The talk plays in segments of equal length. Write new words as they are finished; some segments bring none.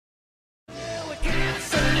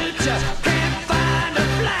ya, can't find a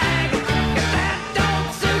flag. If that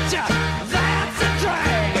don't suit ya, that's a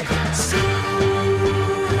drag.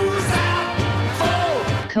 Shoes out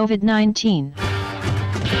for COVID-19.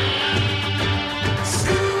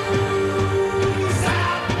 shoes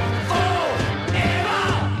out forever.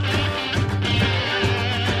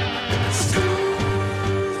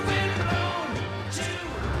 Shoes been blown to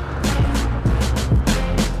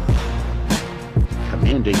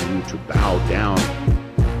commanding you to bow down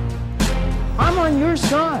I'm on your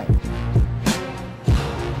side.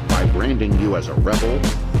 by branding you as a rebel,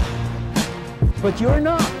 But you're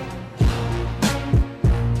not.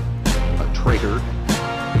 a traitor,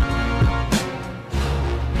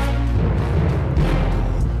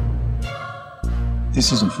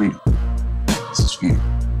 This isn't freedom. This is fear.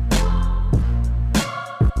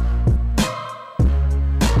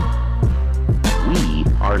 we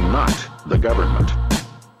are not the government.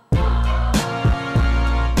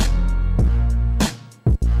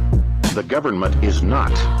 The government is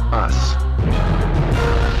not us.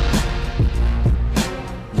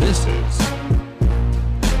 This is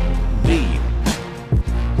Dean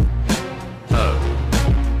O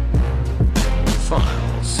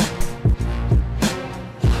Files.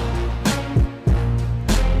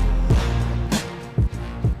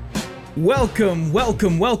 Welcome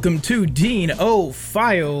to Dean O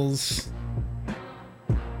Files.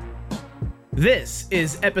 This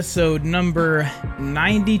is episode number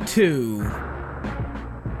 92.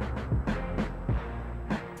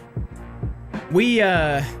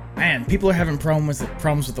 Man, people are having problems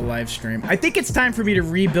with the live stream. I think it's time for me to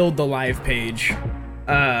rebuild the live page.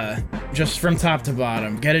 Just from top to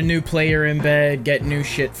bottom. Get a new player embed, get new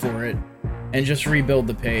shit for it, and just rebuild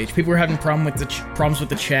the page. People are having problems with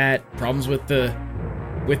the chat, problems with the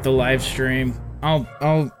live stream.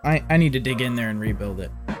 I need to dig in there and rebuild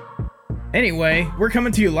it. Anyway, we're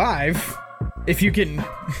coming to you live. If you can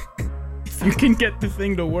get the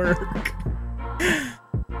thing to work.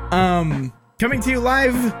 Coming to you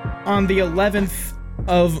live on the 11th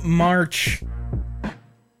of March.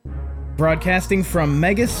 Broadcasting from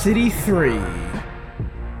Mega City 3.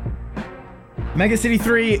 Mega City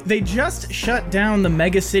 3, they just shut down the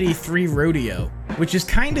Mega City 3 rodeo, which is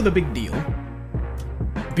kind of a big deal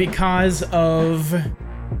because of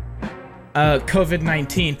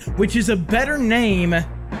COVID-19, which is a better name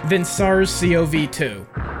than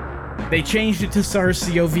SARS-CoV-2. They changed it to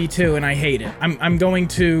SARS-CoV-2 and I hate it. I'm going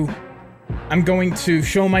to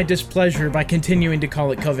show my displeasure by continuing to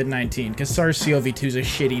call it COVID-19 because SARS-CoV-2 is a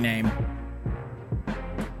shitty name.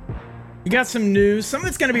 We got some news. Some of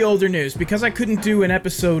it's going to be older news because I couldn't do an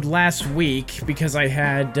episode last week because I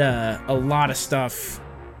had a lot of stuff.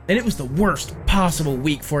 And it was the worst possible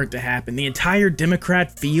week for it to happen. The entire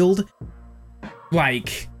Democrat field,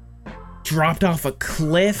 dropped off a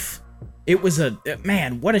cliff. It was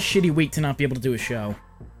man, what a shitty week to not be able to do a show.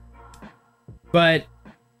 But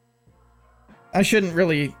I shouldn't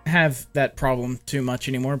really have that problem too much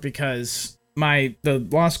anymore because the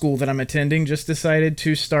law school that I'm attending just decided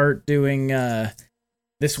to start doing,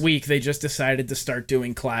 this week, they just decided to start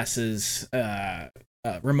doing classes,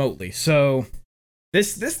 remotely. So,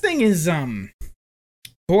 this thing is,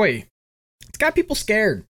 boy, it's got people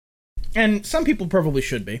scared. And some people probably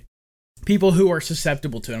should be. People who are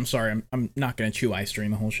susceptible to it. I'm sorry, I'm not gonna chew ice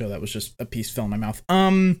during the whole show. That was just a piece fell in my mouth.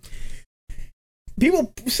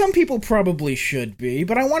 Some people probably should be,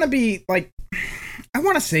 but I want to be, I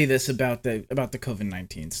want to say this about the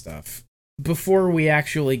COVID-19 stuff. Before we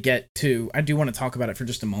actually get to, I do want to talk about it for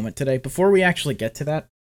just a moment today. Before we actually get to that,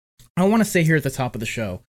 I want to say here at the top of the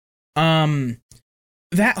show,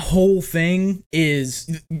 that whole thing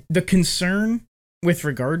is, the concern with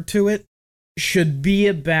regard to it should be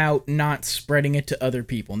about not spreading it to other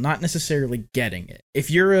people, not necessarily getting it.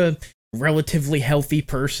 If you're a relatively healthy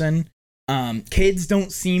person, kids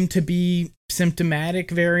don't seem to be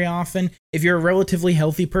symptomatic very often. If you're a relatively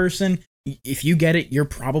healthy person, if you get it, you're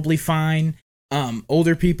probably fine.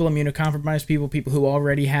 Older people, immunocompromised people, people who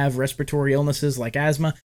already have respiratory illnesses like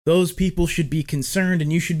asthma, those people should be concerned,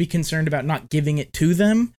 and you should be concerned about not giving it to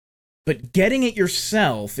them. But getting it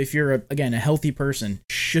yourself, if you're, a healthy person,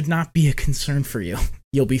 should not be a concern for you.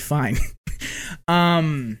 You'll be fine.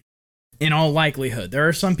 In all likelihood. There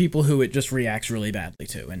are some people who it just reacts really badly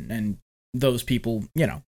to, and those people,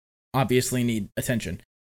 obviously need attention.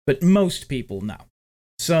 But most people, no.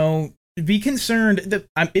 So, be concerned.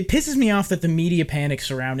 It pisses me off that the media panic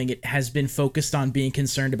surrounding it has been focused on being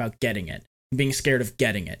concerned about getting it, being scared of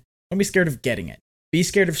getting it. Don't be scared of getting it. Be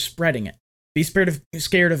scared of spreading it. Be scared of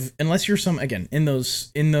unless you're in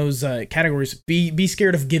those categories. Be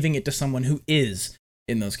scared of giving it to someone who is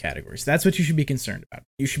in those categories. That's what you should be concerned about.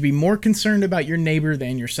 You should be more concerned about your neighbor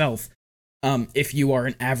than yourself. If you are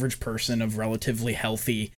an average person of relatively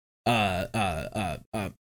healthy, in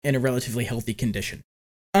a relatively healthy condition.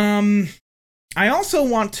 I also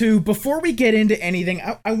want to, before we get into anything,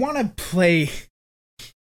 I want to play.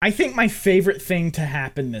 I think my favorite thing to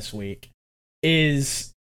happen this week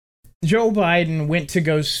is Joe Biden went to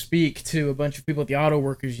go speak to a bunch of people at the Auto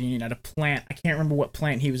Workers Union at a plant. I can't remember what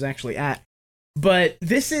plant he was actually at. But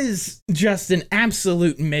this is just an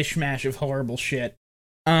absolute mishmash of horrible shit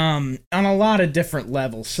on a lot of different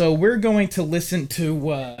levels. So we're going to listen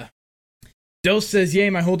to Dose says,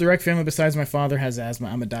 yay, my whole direct family besides my father has asthma.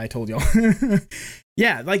 I'm gonna die, I told y'all.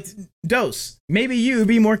 Yeah, like, Dose, maybe you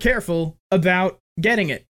be more careful about getting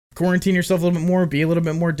it. Quarantine yourself a little bit more, be a little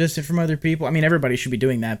bit more distant from other people. I mean, everybody should be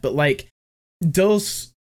doing that, but, like,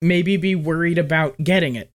 Dose maybe be worried about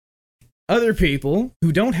getting it. Other people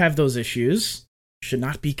who don't have those issues should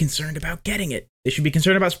not be concerned about getting it. They should be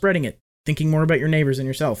concerned about spreading it, thinking more about your neighbors and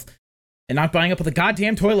yourself, and not buying up with the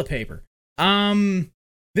goddamn toilet paper.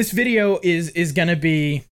 This video is gonna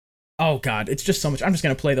be, oh god, it's just so much. I'm just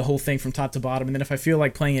gonna play the whole thing from top to bottom, and then if I feel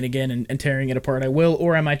like playing it again and tearing it apart, I will,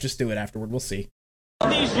 or I might just do it afterward. We'll see.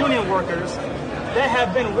 These union workers that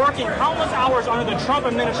have been working countless hours under the Trump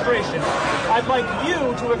administration, I'd like you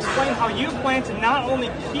to explain how you plan to not only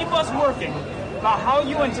keep us working, but how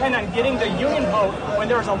you intend on getting the union vote when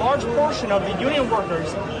there's a large portion of the union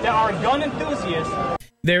workers that are gun enthusiasts.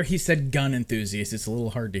 There he said gun enthusiasts. It's a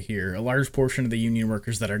little hard to hear. A large portion of the union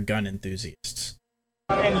workers that are gun enthusiasts.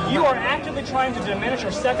 And you are actively trying to diminish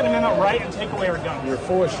our Second Amendment right and take away our guns. You're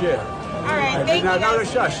full of shit. All right, thank you. No,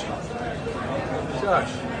 shush.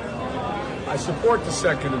 Shush. I support the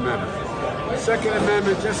Second Amendment. The Second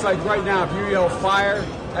Amendment, just like right now, if you yell fire,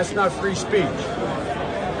 that's not free speech.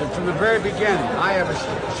 And from the very beginning, I have a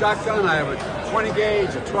shotgun, I have a 20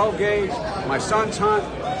 gauge, a 12 gauge, my son's hunt.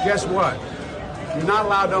 Guess what? You're not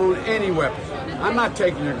allowed to own any weapon. I'm not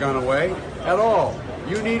taking your gun away at all.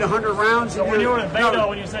 You need 100 rounds. So when you were in Beto,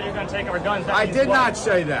 when you said you're going to take our guns, I did not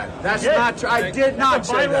say that. That's not true. I did not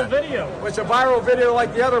say that. It's a viral video. It's a viral video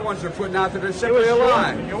like the other ones they're putting out that are simply a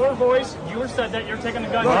lie. Your voice, you said that you're taking the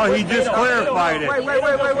gun. No, he just clarified it. Wait.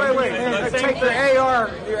 Take the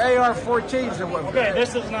AR-14s. Okay,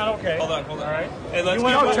 this is not okay. Hold on. All right. Hey, let's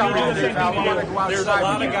don't tell me do this. I want to go outside. There's a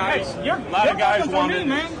lot of guys. You're want me,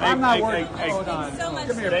 man. I'm not worried. Hold on. So much.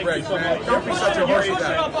 Give me a break, man. Don't be such a You're wussy.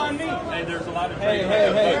 pushing up on me. Hey, there's a lot of Hey.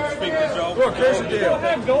 Look, here's the deal.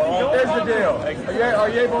 Go. Here's the deal. Are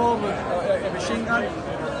you able to own a machine gun?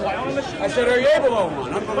 I said, are you able to own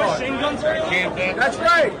one? I'm the law. Machine guns are illegal. That's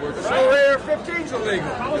right. So AR-15's illegal.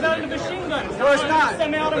 How is that in the machine guns? No, it's not.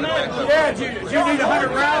 Semi-automatic. Yeah, do you need 100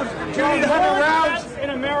 rounds? Do you need 100 rounds? In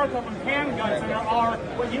America from handguns than there are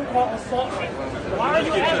what you call assault rifles. Why are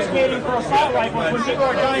you advocating for assault rifles when people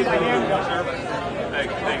are dying by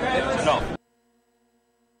handguns? Enough.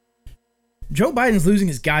 Joe Biden's losing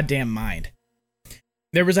his goddamn mind.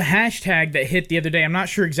 There was a hashtag that hit the other day. I'm not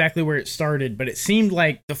sure exactly where it started, but it seemed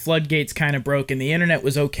like the floodgates kind of broke and the internet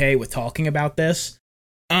was okay with talking about this.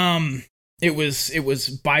 It was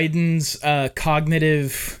Biden's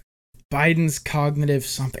cognitive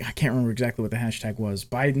something. I can't remember exactly what the hashtag was.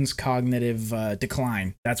 Biden's cognitive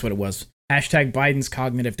decline. That's what it was. Hashtag Biden's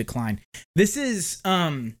cognitive decline. This is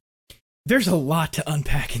there's a lot to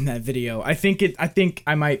unpack in that video. I think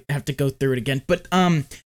I might have to go through it again. But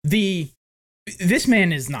this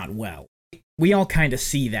man is not well. We all kind of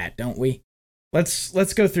see that, don't we?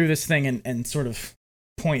 Let's go through this thing and sort of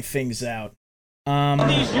point things out.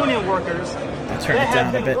 These union workers. I'll turn it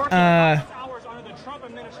down a bit.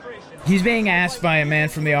 He's being asked by a man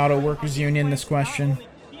from the Auto Workers Union this question.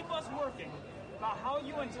 Keep us working about how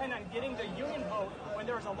you intend on getting the union vote when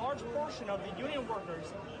there's a large portion of the union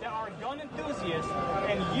workers that are gun enthusiasts,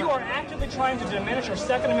 and you are actively trying to diminish our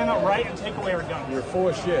Second Amendment right and take away our guns. You're full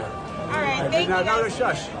of shit. All right, thank you. No,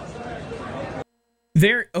 shush.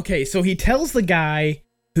 Okay, so he tells the guy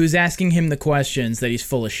who's asking him the questions that he's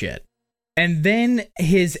full of shit. And then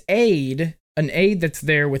his aide, an aide that's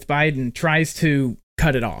there with Biden, tries to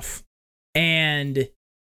cut it off. And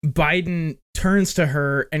Biden turns to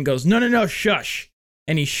her and goes, no, shush.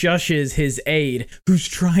 And he shushes his aide, who's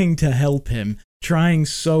trying to help him, trying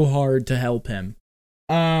so hard to help him.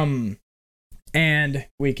 And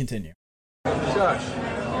we continue. Shush.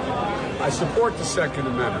 I support the Second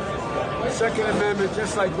Amendment. The Second Amendment,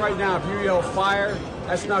 just like right now, if you yell fire,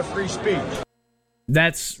 that's not free speech.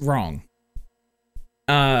 That's wrong.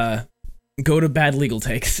 Go to Bad Legal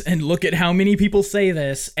Takes and look at how many people say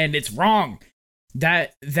this, and it's wrong.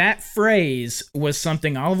 That phrase was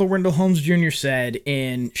something Oliver Wendell Holmes Jr. said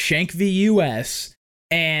in Shank v. U.S.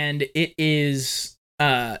 and it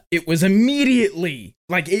was immediately,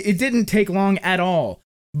 like, it didn't take long at all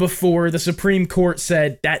before the Supreme Court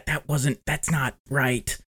said that's not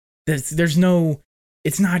right. There's no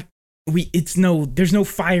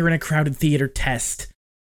fire in a crowded theater test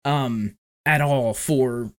at all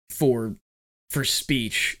for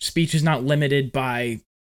speech. Speech is not limited by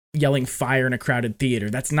yelling fire in a crowded theater.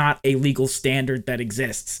 That's not a legal standard that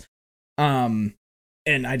exists. And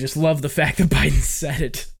I just love the fact that Biden said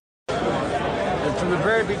it. And from the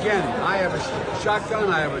very beginning, I have a shotgun,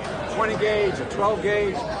 I have a 20 gauge, a 12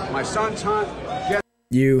 gauge, my son's hunt.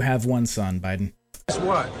 You have one son, Biden. Guess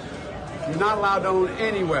what? You're not allowed to own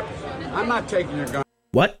any weapon. I'm not taking your gun.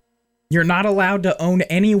 What? You're not allowed to own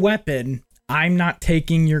any weapon. I'm not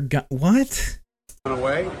taking your gun. What?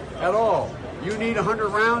 Away at all. You need 100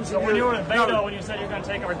 rounds. So when you were in Beto, when you said you're going to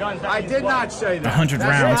take our guns, that I means did what? not say that. 100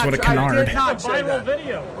 That's rounds, not what a true. I canard. did not It's a say viral that.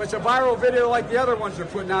 video. It's a viral video like the other ones they're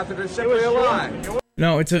putting out there. They're simply a lie.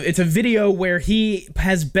 No, it's a video where he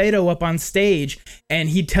has Beto up on stage and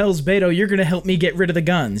he tells Beto, "You're going to help me get rid of the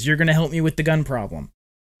guns. You're going to help me with the gun problem."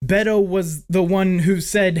 Beto was the one who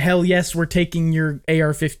said, "Hell yes, we're taking your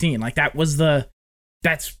AR-15." Like,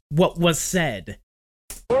 that's what was said.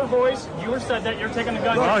 Your voice, you said that you're taking the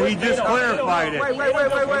gun. Well, he just clarified it. Wait.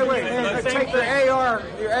 Hey, take your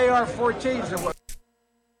AR-14s and what?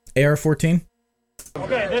 AR-14?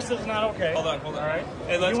 Okay, this is not okay. Hold on. All right.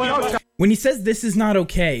 Hey, let's get When he says this is not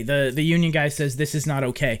okay, the union guy says this is not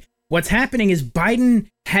okay. What's happening is Biden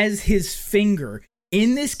has his finger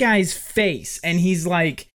in this guy's face, and he's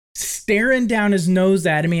like staring down his nose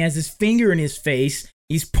at him. He has his finger in his face.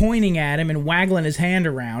 He's pointing at him and waggling his hand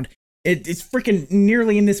around. It's freaking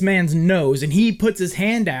nearly in this man's nose, and he puts his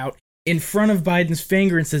hand out in front of Biden's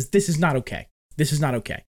finger and says, "This is not okay. This is not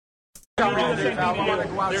okay." There's a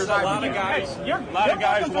lot of guys.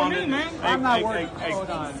 wanted. I'm not worried. Hold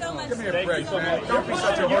on. So much. Give me a break, man. Don't be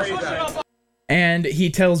such a horsey. And he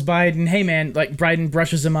tells Biden, "Hey man," like Biden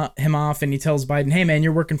brushes him off, and he tells Biden, "Hey man,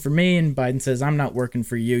 you're working for me," and Biden says, "I'm not working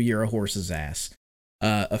for you. You're a horse's ass,"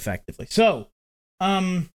 effectively. So,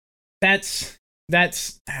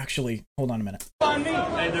 that's actually, hold on a minute.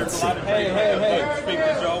 Hey, there's a lot of Hey.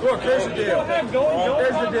 Look, here's the deal. Here's the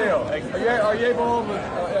deal. Are you able to own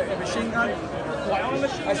a machine gun?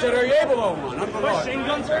 I said, are you able to own one? I'm the law. Machine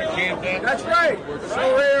guns are illegal. That's right.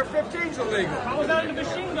 So AR-15's illegal. How is that in a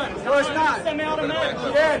machine gun? No, it's not. Semi-automatic.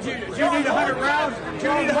 Yeah, do you need 100 rounds? Do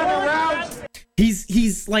you need 100 rounds?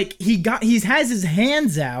 He's like, he has his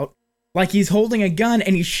hands out like he's holding a gun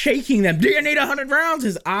and he's shaking them. "Do you need 100 rounds?"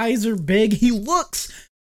 His eyes are big. He looks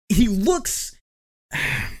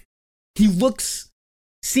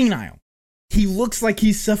senile. He looks like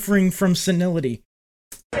he's suffering from senility.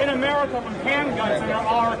 In America, from handguns, there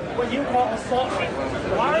are what you call assault rifles.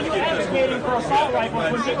 Why are you advocating for assault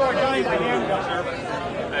rifles when people are dying by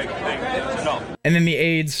handguns? And then the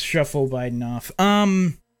aides shuffle Biden off.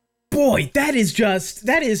 Boy, that is,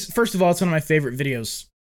 first of all, it's one of my favorite videos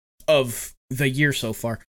of the year so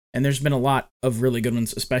far. And there's been a lot of really good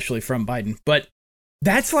ones, especially from Biden. But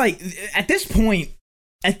that's like, at this point,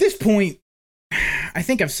 I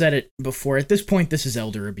think I've said it before. At this point, this is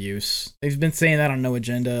elder abuse. They've been saying that on No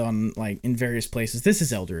Agenda, on like in various places. This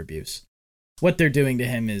is elder abuse. What they're doing to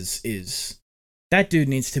him is that dude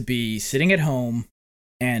needs to be sitting at home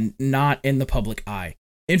and not in the public eye.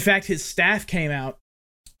 In fact, his staff came out.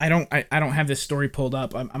 I don't have this story pulled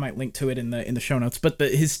up. I might link to it in the show notes. But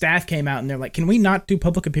his staff came out and they're like, "Can we not do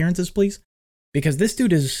public appearances, please? Because this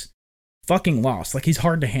dude is fucking lost. Like, he's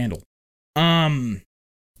hard to handle.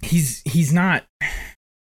 He's not.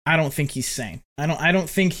 I don't think he's sane. I don't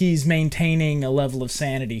think he's maintaining a level of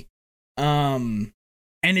sanity. And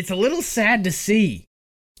it's a little sad to see.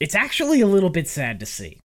 It's actually a little bit sad to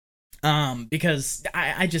see. Because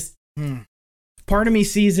I just part of me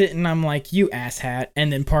sees it and I'm like, you asshat,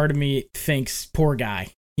 and then part of me thinks, poor guy.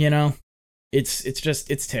 You know, it's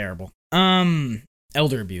terrible.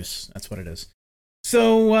 Elder abuse. That's what it is.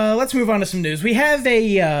 So let's move on to some news. We have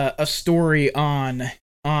a story on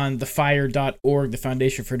thefire.org, the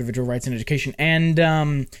Foundation for Individual Rights in Education, and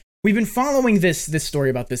we've been following this story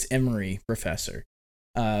about this Emory professor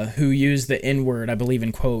who used the N-word, I believe,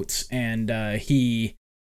 in quotes, and he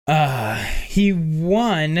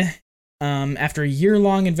won after a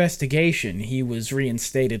year-long investigation. He was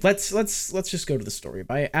reinstated. Let's just go to the story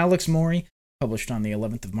by Alex Morey, published on the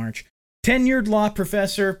 11th of March. Tenured law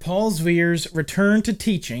professor Paul Zweers returned to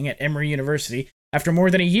teaching at Emory University after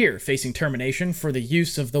more than a year facing termination for the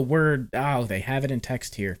use of the word, they have it in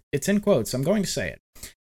text here. It's in quotes. I'm going to say it.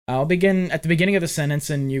 I'll begin at the beginning of the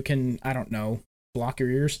sentence and you can, block your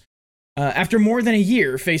ears. After more than a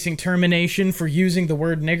year facing termination for using the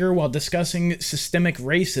word nigger while discussing systemic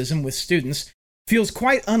racism with students, feels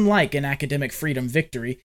quite unlike an academic freedom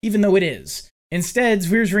victory, even though it is. Instead,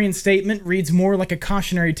 Zweer's reinstatement reads more like a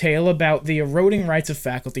cautionary tale about the eroding rights of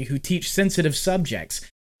faculty who teach sensitive subjects,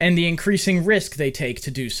 and the increasing risk they take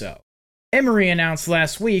to do so. Emory announced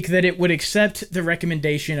last week that it would accept the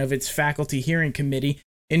recommendation of its faculty hearing committee,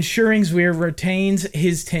 ensuring Zweer retains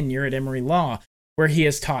his tenure at Emory Law, where he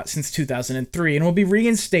has taught since 2003, and will be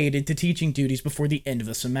reinstated to teaching duties before the end of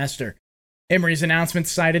the semester. Emory's announcement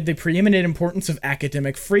cited the preeminent importance of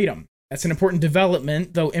academic freedom. That's an important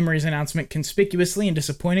development, though Emory's announcement conspicuously and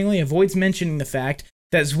disappointingly avoids mentioning the fact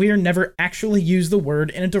that Zweer never actually used the word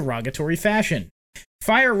in a derogatory fashion.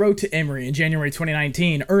 Fire wrote to Emory in January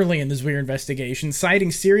 2019, early in the Zweer investigation,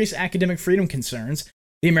 citing serious academic freedom concerns.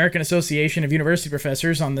 The American Association of University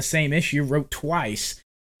Professors on the same issue wrote twice.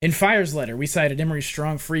 In Fire's letter, we cited Emory's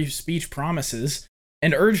strong free speech promises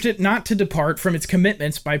and urged it not to depart from its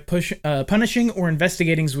commitments by punishing or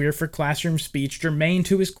investigating Zweer for classroom speech germane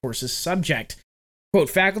to his course's subject. Quote,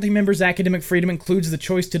 faculty members' academic freedom includes the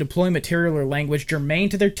choice to deploy material or language germane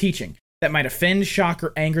to their teaching that might offend, shock,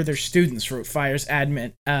 or anger their students, wrote Fire's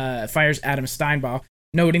Adam Steinbaugh,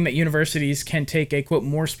 noting that universities can take a, quote,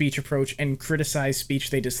 more speech approach and criticize speech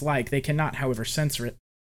they dislike. They cannot, however, censor it.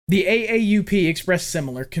 The AAUP expressed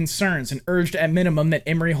similar concerns and urged at minimum that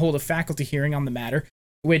Emory hold a faculty hearing on the matter,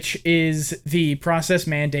 which is the process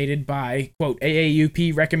mandated by, quote,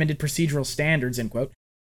 AAUP recommended procedural standards, end quote,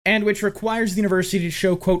 and which requires the university to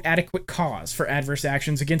show, quote, adequate cause for adverse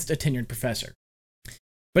actions against a tenured professor.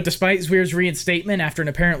 But despite Zweer's reinstatement after an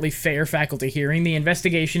apparently fair faculty hearing, the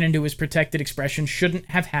investigation into his protected expression shouldn't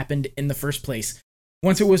have happened in the first place.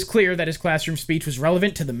 Once it was clear that his classroom speech was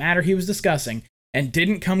relevant to the matter he was discussing, and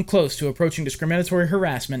didn't come close to approaching discriminatory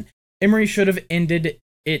harassment, Emory should have ended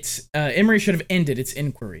its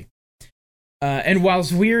inquiry. And while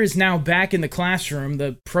Zweer is now back in the classroom,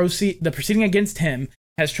 the proceeding against him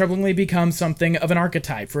has troublingly become something of an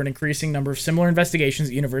archetype for an increasing number of similar investigations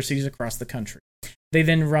at universities across the country. They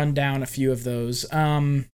then run down a few of those,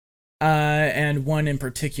 and one in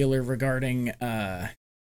particular regarding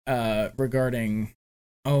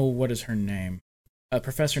what is her name? A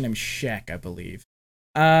professor named Sheck, I believe.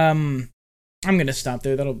 I'm gonna stop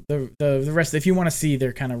there. That'll the rest. If you want to see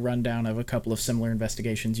their kind of rundown of a couple of similar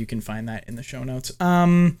investigations, you can find that in the show notes.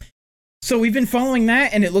 So we've been following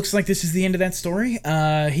that, and it looks like this is the end of that story.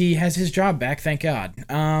 He has his job back, thank God.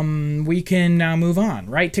 We can now move on.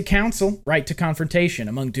 Right to counsel, right to confrontation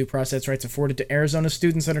among due process rights afforded to Arizona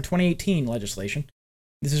students under 2018 legislation.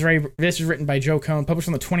 This is written by Joe Cohn, published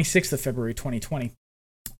on the 26th of February 2020.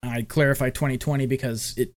 I clarify 2020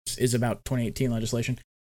 because it is about 2018 legislation.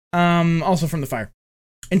 Also from the Fire.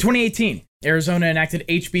 In 2018, Arizona enacted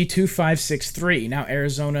HB 2563. Now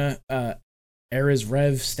Arizona, Arizona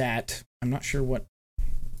Rev Stat. I'm not sure what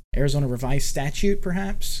Arizona Revised Statute,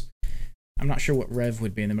 perhaps. I'm not sure what Rev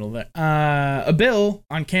would be in the middle of that. A bill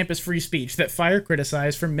on campus free speech that Fire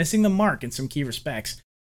criticized for missing the mark in some key respects.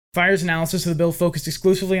 Fire's analysis of the bill focused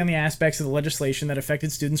exclusively on the aspects of the legislation that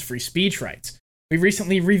affected students' free speech rights. We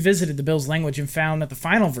recently revisited the bill's language and found that the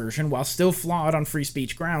final version, while still flawed on free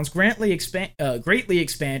speech grounds, greatly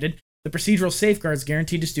expanded the procedural safeguards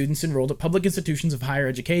guaranteed to students enrolled at public institutions of higher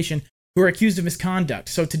education who are accused of misconduct.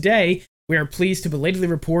 So today, we are pleased to belatedly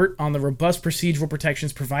report on the robust procedural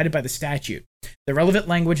protections provided by the statute. The relevant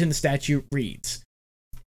language in the statute reads,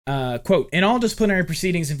 quote, in all disciplinary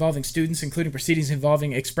proceedings involving students, including proceedings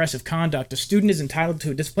involving expressive conduct, a student is entitled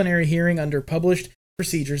to a disciplinary hearing under published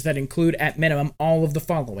procedures that include, at minimum, all of the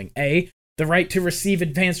following. A, the right to receive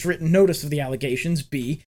advanced written notice of the allegations.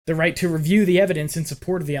 B, the right to review the evidence in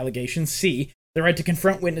support of the allegations. C, the right to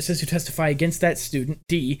confront witnesses who testify against that student.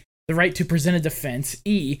 D, the right to present a defense.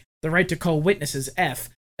 E, the right to call witnesses. F,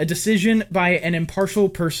 a decision by an impartial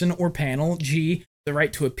person or panel. G, the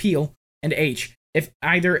right to appeal. And H, if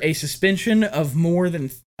either suspension of more than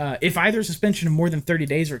 30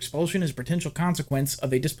 days or expulsion is a potential consequence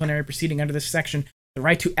of a disciplinary proceeding under this section, the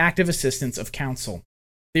right to active assistance of counsel.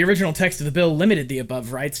 The original text of the bill limited the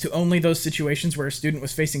above rights to only those situations where a student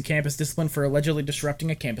was facing campus discipline for allegedly disrupting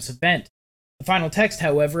a campus event. The final text,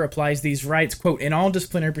 however, applies these rights, quote, in all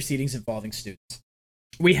disciplinary proceedings involving students.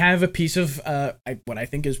 We have a piece of what I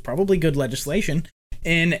think is probably good legislation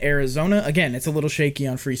in Arizona. Again, it's a little shaky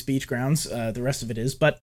on free speech grounds. The rest of it is,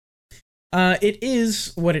 but it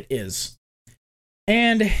is what it is.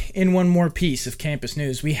 And in one more piece of campus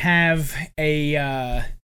news, we have a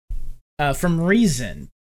from Reason,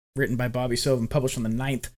 written by Bobby Sovin, published on the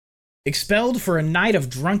 9th. Expelled for a night of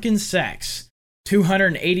drunken sex.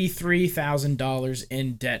 $283,000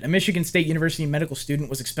 in debt. A Michigan State University medical student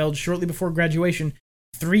was expelled shortly before graduation,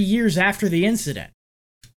 3 years after the incident.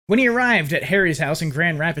 When he arrived at Harry's house in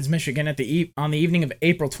Grand Rapids, Michigan on the evening of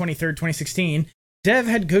April 23, 2016, Dev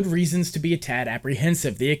had good reasons to be a tad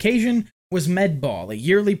apprehensive. The occasion was MedBall, a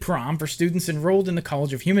yearly prom for students enrolled in the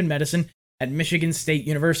College of Human Medicine at Michigan State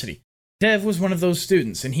University. Dev was one of those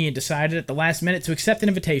students, and he had decided at the last minute to accept an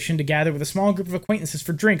invitation to gather with a small group of acquaintances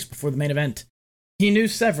for drinks before the main event. He knew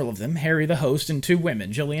several of them, Harry the host and two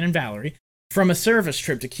women, Jillian and Valerie, from a service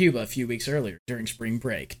trip to Cuba a few weeks earlier during spring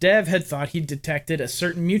break. Dev had thought he'd detected a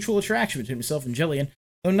certain mutual attraction between himself and Jillian,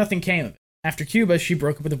 though nothing came of it. After Cuba, she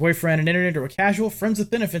broke up with her boyfriend and entered into a casual friends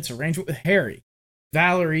with benefits arrangement with Harry.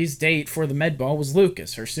 Valerie's date for the MedBall was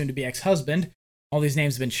Lucas, her soon-to-be ex-husband. All these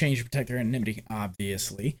names have been changed to protect their anonymity,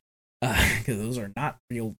 obviously, because those are not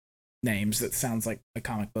real names. That sounds like a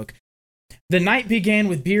comic book. The night began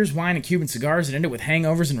with beers, wine, and Cuban cigars and ended with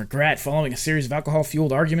hangovers and regret, following a series of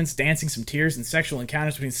alcohol-fueled arguments, dancing, some tears, and sexual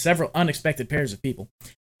encounters between several unexpected pairs of people.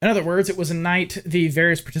 In other words, it was a night the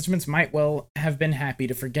various participants might well have been happy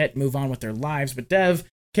to forget, move on with their lives, but Dev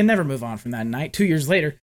can never move on from that night. 2 years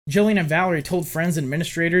later, Jillian and Valerie told friends and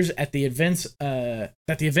administrators at the events that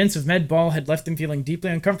the events of MedBall had left them feeling deeply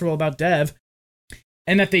uncomfortable about Dev,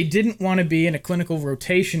 and that they didn't want to be in a clinical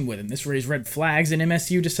rotation with him. This raised red flags, and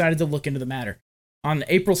MSU decided to look into the matter. On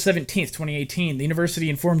April 17th, 2018, the university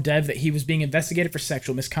informed Dev that he was being investigated for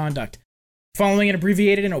sexual misconduct. Following an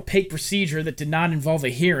abbreviated and opaque procedure that did not involve a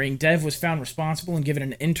hearing, Dev was found responsible and given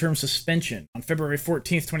an interim suspension. On February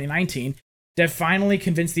 14th, 2019, Dev finally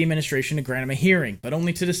convinced the administration to grant him a hearing, but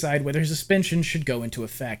only to decide whether his suspension should go into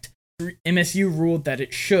effect. MSU ruled that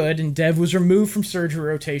it should, and Dev was removed from surgery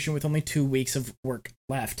rotation with only 2 weeks of work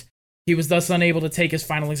left. He was thus unable to take his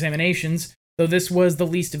final examinations, though this was the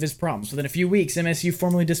least of his problems. Within a few weeks, MSU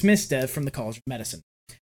formally dismissed Dev from the College of Medicine.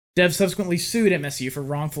 Dev subsequently sued MSU for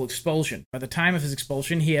wrongful expulsion. By the time of his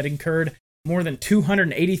expulsion, he had incurred more than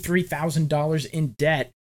 $283,000 in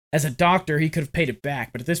debt. As a doctor, he could have paid it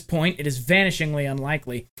back, but at this point, it is vanishingly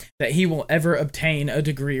unlikely that he will ever obtain a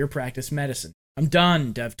degree or practice medicine. I'm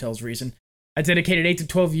done, Dev tells Reason. I dedicated 8 to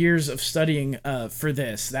 12 years of studying for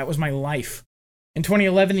this. That was my life. In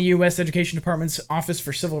 2011, the U.S. Education Department's Office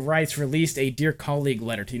for Civil Rights released a Dear Colleague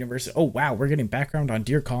letter to university. Oh, wow, we're getting background on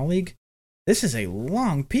Dear Colleague? This is a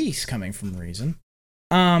long piece coming from Reason.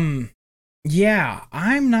 Yeah,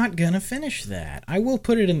 I'm not gonna finish that. I will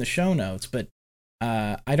put it in the show notes, but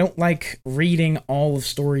I don't like reading all of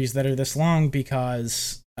stories that are this long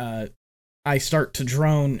because I start to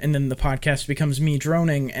drone and then the podcast becomes me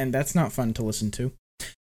droning, and that's not fun to listen to.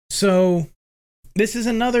 So this is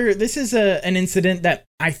an incident that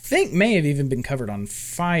I think may have even been covered on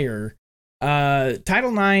Fire.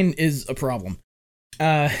 Title IX is a problem.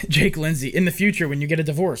 Jake Lindsay, in the future, when you get a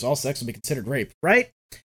divorce, all sex will be considered rape, right?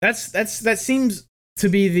 That seems to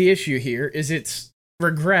be the issue here, is it's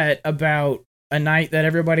regret about a night that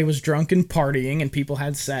everybody was drunk and partying and people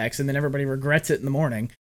had sex, and then everybody regrets it in the morning.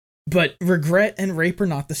 But regret and rape are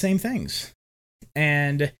not the same things.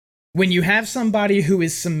 And when you have somebody who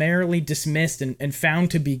is summarily dismissed and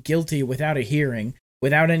found to be guilty without a hearing,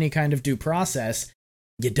 without any kind of due process,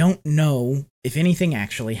 you don't know if anything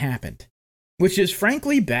actually happened. Which is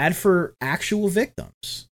frankly bad for actual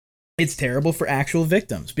victims. It's terrible for actual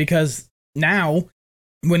victims, because now,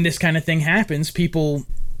 when this kind of thing happens, people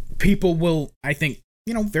will, I think,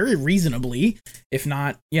 very reasonably, if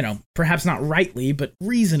not, perhaps not rightly, but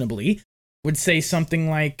reasonably, would say something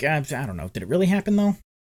like, I don't know, did it really happen though?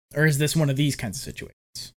 Or is this one of these kinds of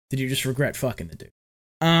situations? Did you just regret fucking the dude?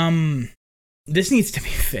 This needs to be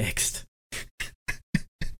fixed.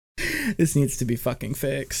 This needs to be fucking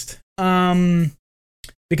fixed.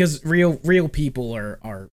 Because real people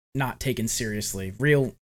are not taken seriously.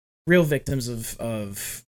 Real victims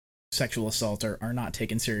of sexual assault are not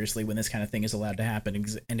taken seriously when this kind of thing is allowed to happen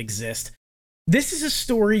and exist. This is a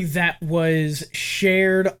story that was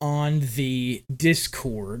shared on the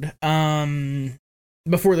Discord.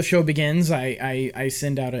 Before the show begins, I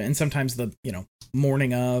send out and sometimes the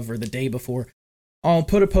morning of or the day before, I'll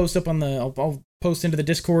put a post up on I'll post into the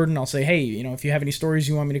Discord and I'll say, hey, if you have any stories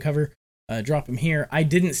you want me to cover, drop them here. I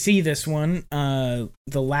didn't see this one before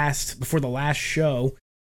the last show.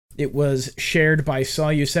 It was shared by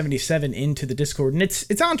Saw-You77 into the Discord, and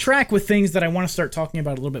it's on track with things that I want to start talking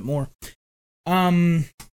about a little bit more.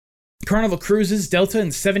 Carnival Cruises, Delta,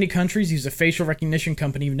 in 70 countries use a facial recognition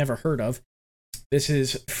company you've never heard of. This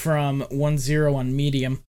is from 10 on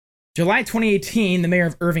Medium. July 2018, the mayor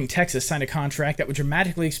of Irving, Texas, signed a contract that would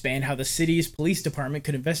dramatically expand how the city's police department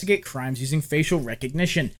could investigate crimes using facial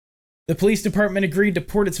recognition. The police department agreed to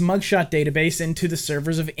port its mugshot database into the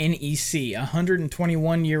servers of NEC, a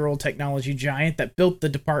 121-year-old technology giant that built the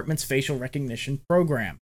department's facial recognition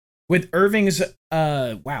program. With Irving's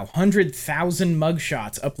 100,000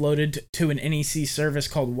 mugshots uploaded to an NEC service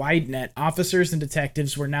called WideNet, officers and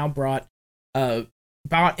detectives were now brought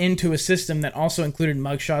into a system that also included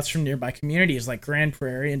mugshots from nearby communities like Grand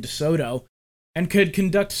Prairie and DeSoto, and could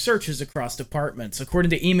conduct searches across departments. According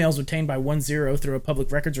to emails obtained by 10 through a public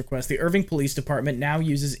records request, the Irving Police Department now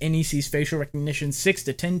uses NEC's facial recognition 6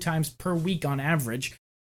 to 10 times per week on average,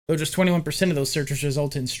 though just 21% of those searches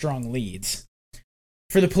result in strong leads.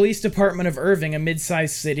 For the Police Department of Irving, a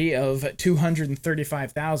mid-sized city of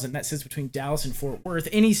 235,000 that sits between Dallas and Fort Worth,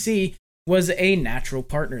 NEC was a natural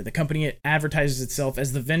partner. The company advertises itself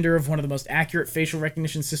as the vendor of one of the most accurate facial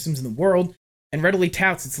recognition systems in the world, and readily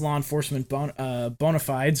touts its law enforcement bona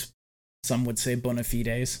fides. Some would say bona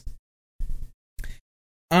fides.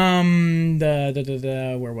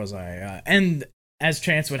 Where was I? And as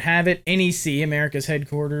chance would have it, NEC, America's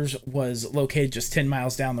headquarters, was located just 10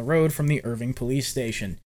 miles down the road from the Irving Police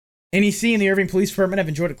Station. NEC and the Irving Police Department have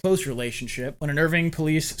enjoyed a close relationship. When an Irving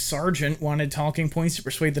police sergeant wanted talking points to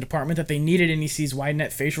persuade the department that they needed NEC's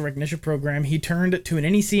WideNet facial recognition program, he turned to an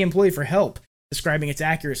NEC employee for help, describing its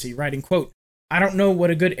accuracy, writing, quote, "I don't know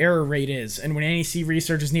what a good error rate is, and when NEC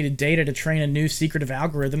researchers needed data to train a new secretive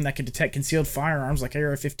algorithm that could detect concealed firearms like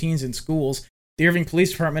AR-15s in schools, the Irving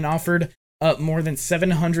Police Department offered up more than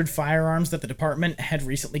 700 firearms that the department had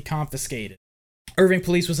recently confiscated." Irving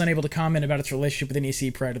Police was unable to comment about its relationship with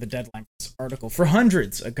NEC prior to the deadline for this article. For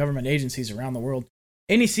hundreds of government agencies around the world,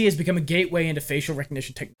 NEC has become a gateway into facial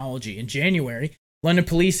recognition technology. In January, London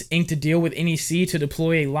Police inked a deal with NEC to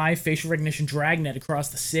deploy a live facial recognition dragnet across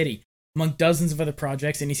the city. Among dozens of other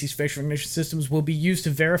projects, NEC's facial recognition systems will be used to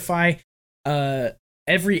verify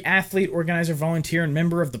every athlete, organizer, volunteer, and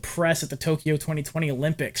member of the press at the Tokyo 2020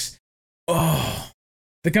 Olympics. Oh.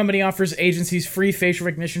 The company offers agencies free facial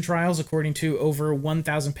recognition trials, according to over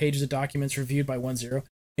 1,000 pages of documents reviewed by 10.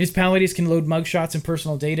 Municipalities can load mugshots and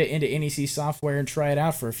personal data into NEC software and try it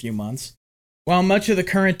out for a few months. While much of the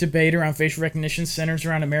current debate around facial recognition centers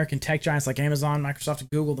around American tech giants like Amazon, Microsoft, and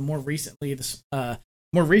Google, more recently, the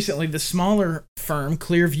smaller firm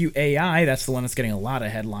Clearview AI, that's the one that's getting a lot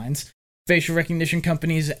of headlines, facial recognition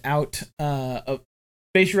companies out of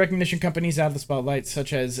the spotlight,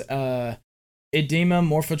 such as Idema,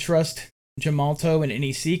 Morphotrust, Gemalto, and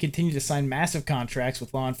NEC, continue to sign massive contracts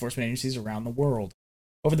with law enforcement agencies around the world.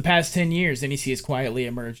 Over the past 10 years, NEC has quietly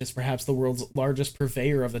emerged as perhaps the world's largest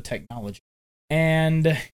purveyor of the technology.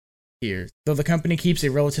 And here, though the company keeps a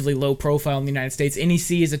relatively low profile in the United States,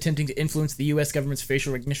 NEC is attempting to influence the U.S. government's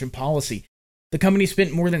facial recognition policy. The company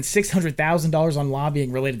spent more than $600,000 on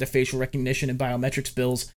lobbying related to facial recognition and biometrics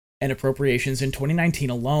bills and appropriations in 2019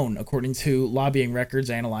 alone, according to lobbying records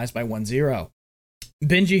analyzed by 10.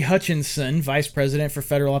 Benji Hutchinson, vice president for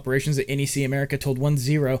federal operations at NEC America, told 10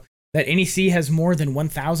 that NEC has more than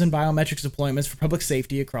 1,000 biometrics deployments for public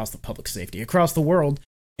safety across the world,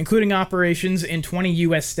 including operations in 20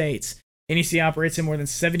 U.S. states. NEC operates in more than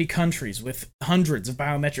 70 countries with hundreds of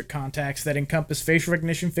biometric contacts that encompass facial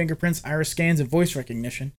recognition, fingerprints, iris scans, and voice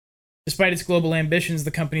recognition. Despite its global ambitions,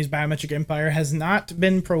 the company's biometric empire has not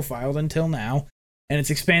been profiled until now, and its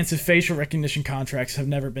expansive facial recognition contracts have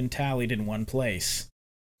never been tallied in one place.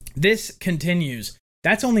 This continues.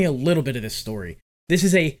 That's only a little bit of this story. This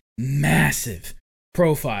is a massive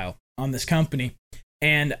profile on this company,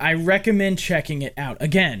 and I recommend checking it out.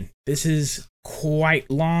 Again, this is quite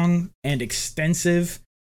long and extensive,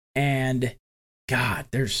 and God,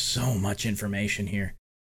 there's so much information here.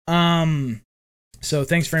 So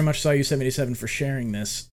thanks very much, Sayu77, for sharing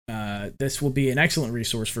this. This will be an excellent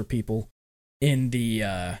resource for people in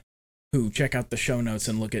the who check out the show notes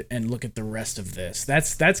and look at the rest of this.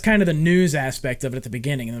 That's kind of the news aspect of it at the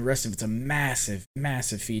beginning, and the rest of it's a massive,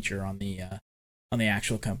 massive feature on the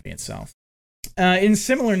actual company itself. In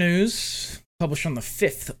similar news, published on the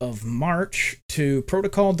 5th of March, to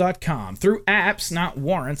Protocol.com. Through apps, not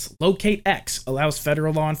warrants, LocateX allows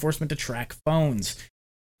federal law enforcement to track phones.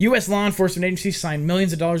 U.S. law enforcement agencies signed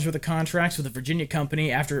millions of dollars worth of contracts with a Virginia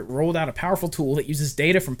company after it rolled out a powerful tool that uses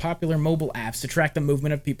data from popular mobile apps to track the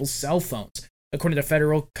movement of people's cell phones, according to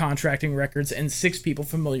federal contracting records and 6 people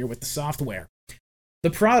familiar with the software. The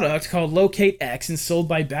product, called LocateX and sold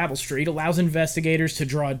by Babel Street, allows investigators to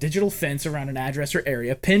draw a digital fence around an address or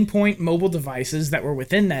area, pinpoint mobile devices that were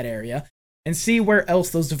within that area, and see where else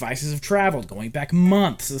those devices have traveled, going back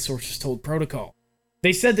months, the sources told Protocol.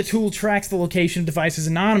 They said the tool tracks the location of devices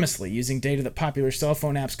anonymously, using data that popular cell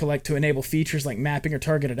phone apps collect to enable features like mapping or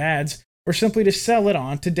targeted ads, or simply to sell it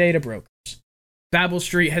on to data brokers. Babel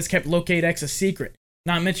Street has kept LocateX a secret,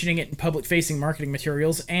 not mentioning it in public-facing marketing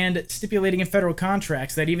materials, and stipulating in federal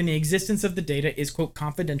contracts that even the existence of the data is, quote,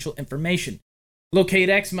 confidential information.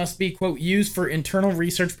 LocateX must be, quote, used for internal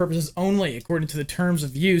research purposes only, according to the terms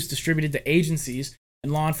of use distributed to agencies,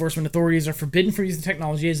 and law enforcement authorities are forbidden from using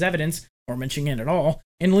technology as evidence, or mentioning it at all,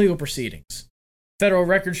 in legal proceedings. Federal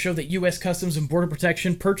records show that U.S. Customs and Border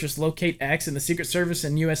Protection purchased LocateX, and the Secret Service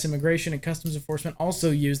and U.S. Immigration and Customs Enforcement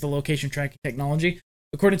also use the location tracking technology,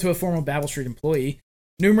 according to a former Babel Street employee.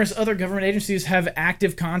 Numerous other government agencies have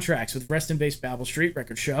active contracts with Reston-based Babel Street,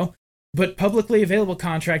 records show, but publicly available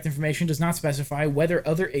contract information does not specify whether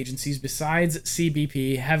other agencies besides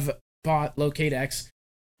CBP have bought LocateX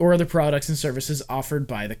or other products and services offered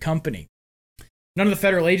by the company. None of the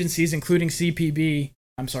federal agencies, including CBP,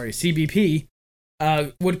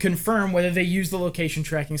 would confirm whether they use the location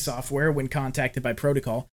tracking software when contacted by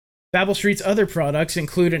protocol. Babel Street's other products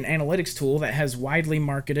include an analytics tool that has widely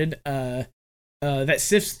marketed, that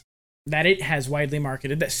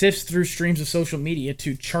sifts through streams of social media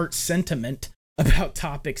to chart sentiment about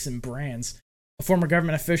topics and brands. A former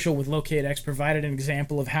government official with LocateX provided an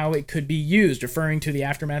example of how it could be used, referring to the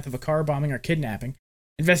aftermath of a car bombing or kidnapping.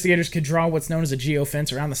 Investigators could draw what's known as a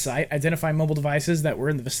geofence around the site, identify mobile devices that were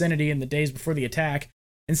in the vicinity in the days before the attack,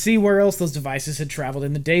 and see where else those devices had traveled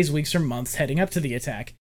in the days, weeks, or months heading up to the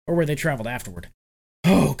attack, or where they traveled afterward.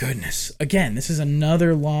 Oh, goodness. Again, this is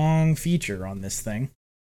another long feature on this thing.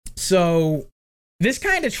 So, this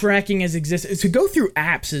kind of tracking has existed. To go through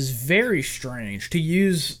apps is very strange. To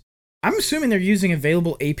use, I'm assuming they're using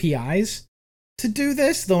available APIs to do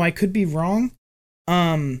this, though I could be wrong.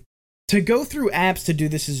 To go through apps to do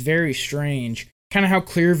this is very strange. Kind of how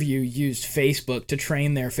Clearview used Facebook to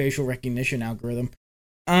train their facial recognition algorithm.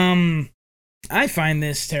 I find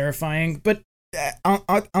this terrifying, but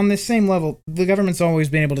on this same level, the government's always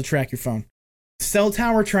been able to track your phone. Cell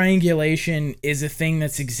tower triangulation is a thing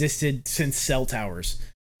that's existed since cell towers.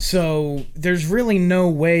 So there's really no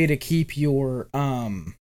way to keep your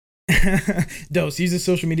Dose uses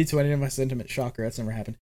social media to identify sentiment. Shocker, that's never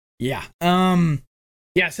happened. Yeah.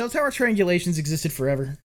 Yeah, cell tower triangulations existed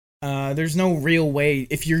forever. There's no real way,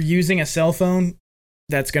 if you're using a cell phone,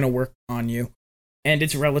 that's going to work on you. And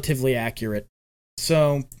it's relatively accurate.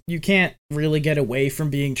 So you can't really get away from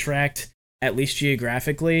being tracked, at least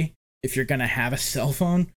geographically, if you're going to have a cell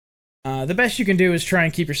phone. The best you can do is try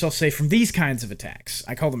and keep yourself safe from these kinds of attacks.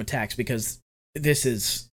 I call them attacks because this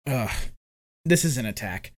is an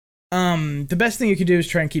attack. The best thing you can do is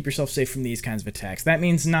try and keep yourself safe from these kinds of attacks. That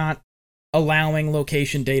means not allowing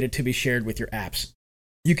location data to be shared with your apps.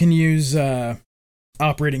 You can use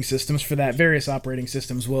operating systems for that. Various operating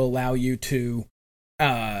systems will allow you to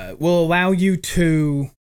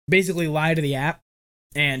basically lie to the app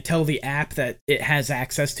and tell the app that it has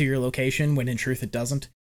access to your location when in truth it doesn't.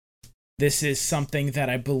 This is something that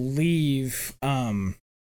I believe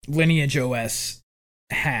Lineage OS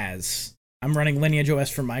has. I'm running Lineage OS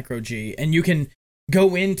for MicroG, and you can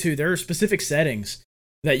go into, there are specific settings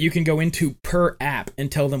that you can go into per app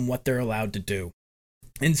and tell them what they're allowed to do.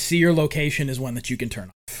 And see your location is one that you can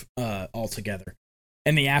turn off altogether.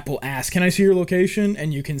 And the app will ask, can I see your location?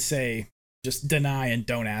 And you can say, just deny and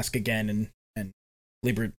don't ask again, and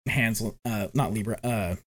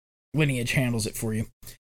Lineage handles it for you.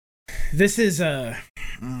 This is I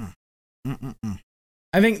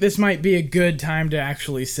think this might be a good time to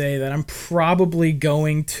actually say that I'm probably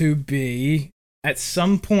going to be, at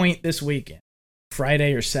some point this weekend,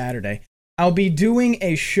 Friday or Saturday, I'll be doing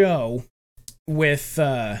a show with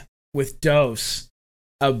Dose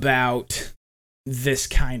about this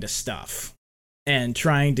kind of stuff and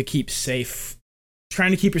trying to keep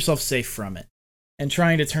yourself safe from it and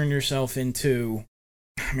trying to turn yourself into,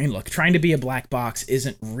 I mean, look, trying to be a black box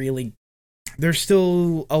isn't really, there's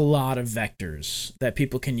still a lot of vectors that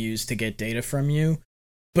people can use to get data from you,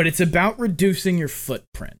 but it's about reducing your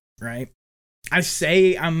footprint, right? I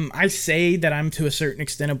say that I'm to a certain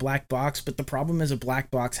extent a black box, but the problem is a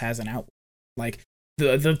black box has an outlet. Like,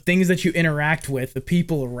 the things that you interact with, the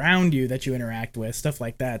people around you that you interact with, stuff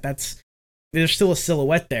like that, there's still a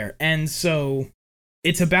silhouette there. And so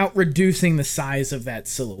it's about reducing the size of that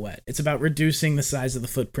silhouette. It's about reducing the size of the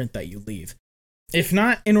footprint that you leave. If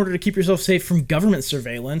not in order to keep yourself safe from government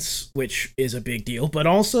surveillance, which is a big deal, but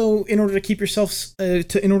also in order to keep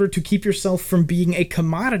yourself from being a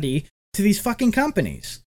commodity to these fucking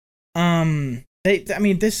companies. Adam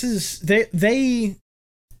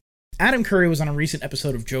Curry was on a recent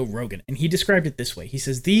episode of Joe Rogan, and he described it this way. He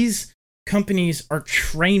says, these companies are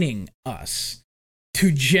training us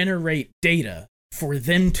to generate data for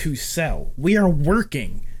them to sell. We are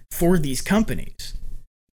working for these companies.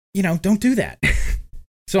 don't do that.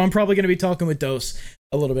 So I'm probably going to be talking with Dose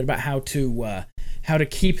a little bit about how to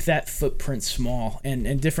keep that footprint small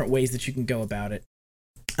and different ways that you can go about it.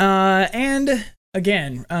 And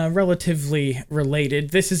again, relatively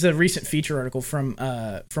related, this is a recent feature article from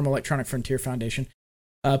Electronic Frontier Foundation,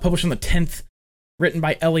 published on the 10th, written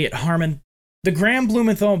by Elliot Harmon. The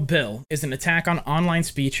Graham-Blumenthal bill is an attack on online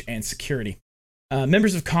speech and security.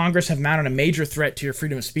 Members of Congress have mounted a major threat to your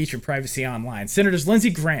freedom of speech and privacy online. Senators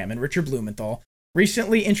Lindsey Graham and Richard Blumenthal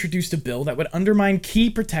recently introduced a bill that would undermine key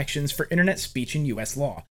protections for internet speech in U.S.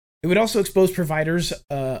 law. It would also expose providers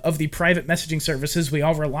of the private messaging services we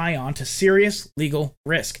all rely on to serious legal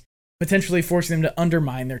risk, potentially forcing them to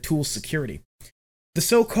undermine their tools' security. The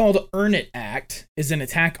so-called Earn It Act is an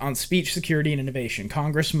attack on speech, security, and innovation.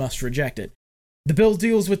 Congress must reject it. The bill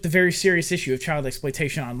deals with the very serious issue of child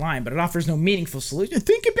exploitation online, but it offers no meaningful solution.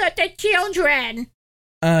 Think about the children!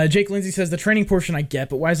 Jake Lindsay says, the training portion I get,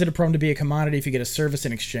 but why is it a problem to be a commodity if you get a service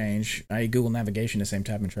in exchange, i.e. Google navigation, the same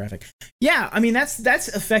type of traffic? Yeah, I mean, that's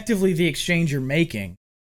effectively the exchange you're making.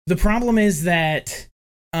 The problem is that,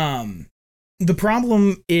 the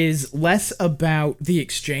problem is less about the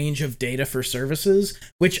exchange of data for services,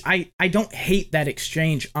 which I don't hate that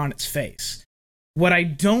exchange on its face. What I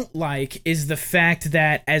don't like is the fact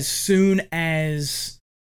that as soon as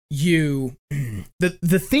you,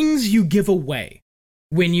 the things you give away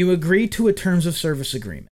when you agree to a terms of service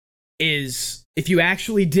agreement is, if you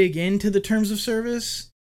actually dig into the terms of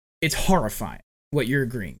service, it's horrifying what you're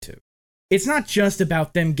agreeing to. It's not just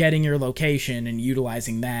about them getting your location and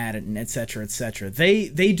utilizing that and et cetera, et cetera.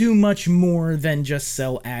 They do much more than just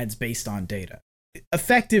sell ads based on data.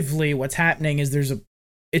 Effectively, what's happening is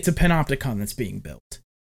it's a panopticon that's being built.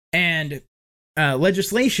 And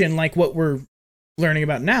legislation like what we're learning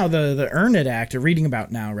about now, the Earn It Act, or reading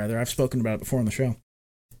about now, rather, I've spoken about it before on the show.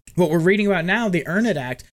 What we're reading about now, the Earn It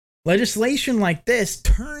Act, legislation like this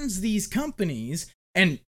turns these companies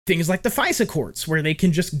and things like the FISA courts, where they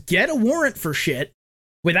can just get a warrant for shit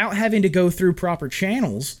without having to go through proper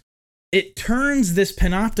channels. It turns this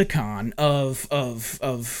panopticon of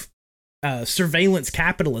surveillance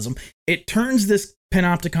capitalism. It turns this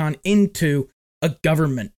panopticon into a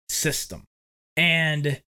government system.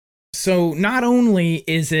 And so not only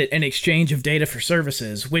is it an exchange of data for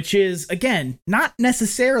services, which is, again, not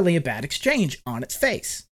necessarily a bad exchange on its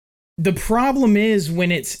face. The problem is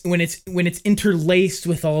when it's interlaced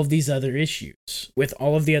with all of these other issues, with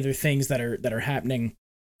all of the other things that are happening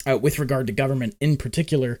with regard to government in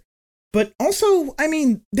particular. But also, I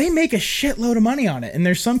mean, they make a shitload of money on it, and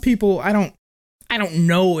there's some people I don't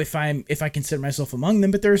know if I consider myself among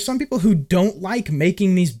them, but there are some people who don't like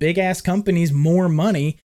making these big ass companies more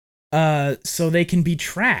money, so they can be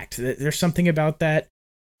tracked. There's something about that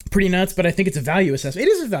pretty nuts, but I think it's a value assessment.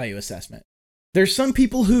 It is a value assessment. There's some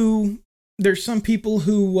people who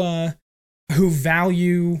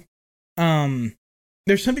value.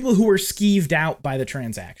 There's some people who are skeeved out by the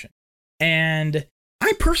transaction, and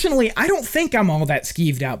I personally, I don't think I'm all that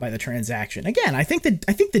skeeved out by the transaction. Again, I think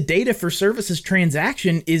the data for services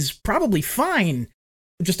transaction is probably fine,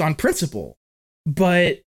 just on principle,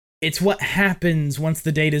 but it's what happens once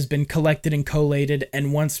the data has been collected and collated,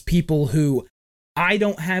 and once people who I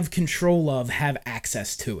don't have control of have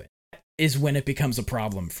access to it, is when it becomes a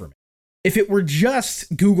problem for me. If it were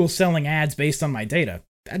just Google selling ads based on my data,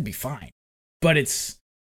 that'd be fine. But it's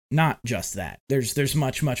not just that. There's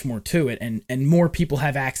much, much more to it, and more people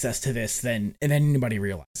have access to this than anybody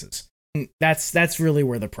realizes. And that's really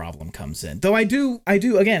where the problem comes in. Though I do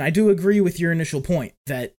agree with your initial point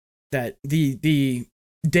that the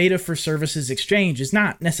data for services exchange is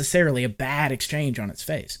not necessarily a bad exchange on its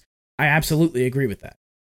face. I absolutely agree with that.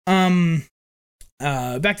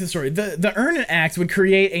 Back to the story. The Earn It Act would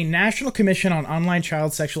create a National Commission on Online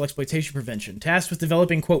Child Sexual Exploitation Prevention, tasked with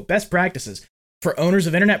developing, quote, best practices for owners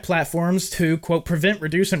of internet platforms to, quote, prevent,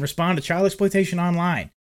 reduce, and respond to child exploitation online.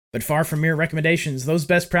 But far from mere recommendations, those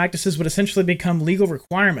best practices would essentially become legal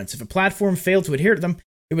requirements. If a platform failed to adhere to them,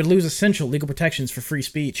 it would lose essential legal protections for free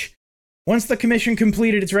speech. Once the commission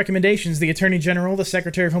completed its recommendations, the Attorney General, the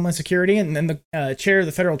Secretary of Homeland Security, and then the chair of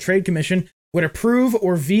the Federal Trade Commission would approve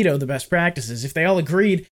or veto the best practices. If they all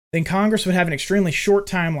agreed, then Congress would have an extremely short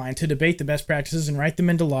timeline to debate the best practices and write them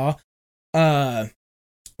into law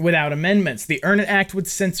without amendments. The Earn It Act would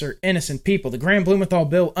censor innocent people. The Graham-Blumenthal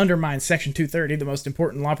bill undermines Section 230, the most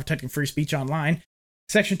important law protecting free speech online.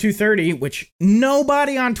 Section 230, which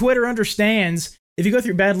nobody on Twitter understands. If you go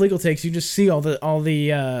through bad legal takes, you just see all the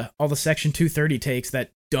Section 230 takes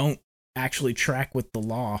that don't actually track with the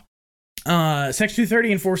law. Section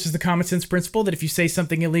 230 enforces the common sense principle that if you say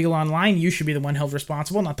something illegal online, you should be the one held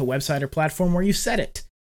responsible, not the website or platform where you said it.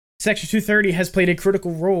 Section 230 has played a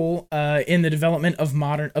critical role in the development of the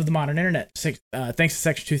modern internet. Thanks to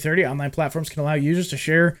Section 230, online platforms can allow users to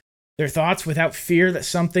share their thoughts without fear that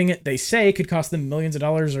something they say could cost them millions of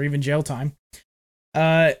dollars or even jail time.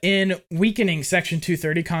 In weakening Section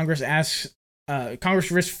 230,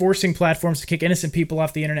 Congress risks forcing platforms to kick innocent people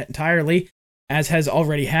off the internet entirely, as has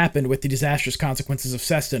already happened with the disastrous consequences of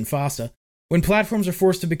SESTA and FOSTA. When platforms are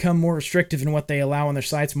forced to become more restrictive in what they allow on their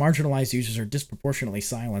sites, marginalized users are disproportionately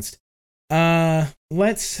silenced.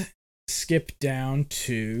 Let's skip down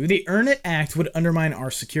to the Earn It Act would undermine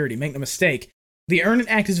our security. Make no mistake, the Earn It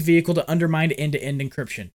Act is a vehicle to undermine end-to-end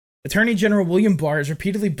encryption. Attorney General William Barr has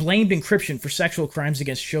repeatedly blamed encryption for sexual crimes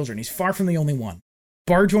against children. He's far from the only one.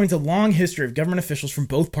 Barr joins a long history of government officials from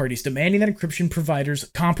both parties demanding that encryption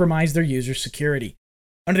providers compromise their users' security.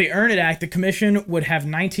 Under the Earn It Act, the commission would have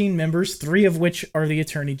 19 members, 3 of which are the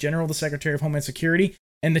Attorney General, the Secretary of Homeland Security,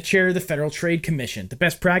 and the Chair of the Federal Trade Commission. The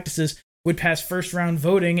best practices would pass first-round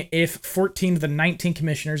voting if 14 of the 19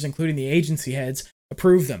 commissioners, including the agency heads,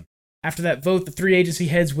 approve them. After that vote, the 3 agency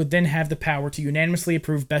heads would then have the power to unanimously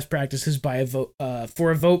approve best practices by a vote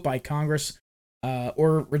for a vote by Congress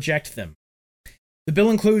or reject them. The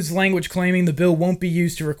bill includes language claiming the bill won't be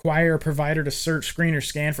used to require a provider to search, screen, or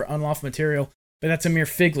scan for unlawful material, but that's a mere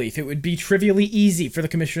fig leaf. It would be trivially easy for the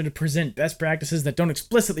commissioner to present best practices that don't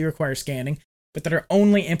explicitly require scanning, but that are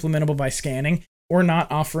only implementable by scanning, or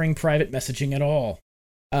not offering private messaging at all.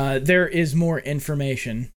 There is more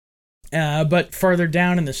information. But farther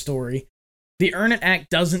down in the story, the Earn It Act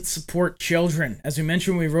doesn't support children. As we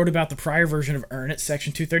mentioned when we wrote about the prior version of Earn It,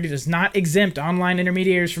 Section 230 does not exempt online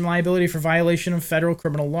intermediaries from liability for violation of federal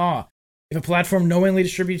criminal law. If a platform knowingly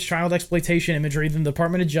distributes child exploitation imagery, then the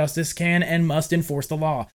Department of Justice can and must enforce the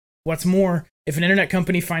law. What's more, if an internet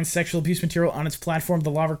company finds sexual abuse material on its platform,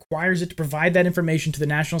 the law requires it to provide that information to the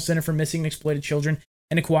National Center for Missing and Exploited Children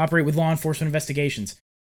and to cooperate with law enforcement investigations.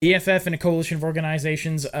 EFF and a coalition of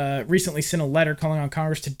organizations recently sent a letter calling on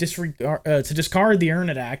Congress to discard the Earn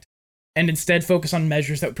It Act and instead focus on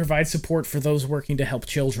measures that would provide support for those working to help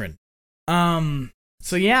children.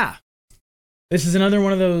 So yeah, this is another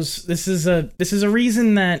one of those. This is a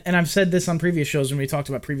reason that, and I've said this on previous shows when we talked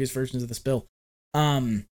about previous versions of this bill.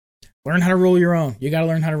 Learn how to roll your own. You got to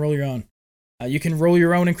learn how to roll your own. You can roll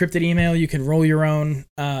your own encrypted email. You can roll your own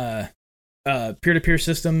peer-to-peer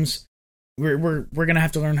systems. We're gonna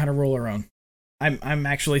have to learn how to roll our own. I'm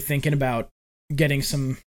actually thinking about getting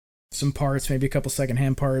some parts, maybe a couple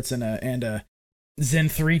secondhand parts, and a Zen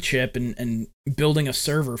 3 chip, and building a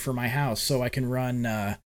server for my house so I can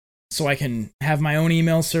run, so I can have my own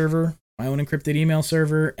email server, my own encrypted email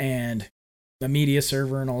server, and a media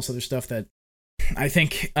server, and all this other stuff that I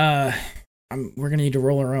think we're gonna need to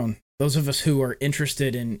roll our own. Those of us who are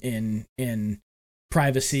interested in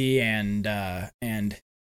privacy and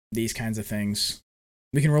these kinds of things.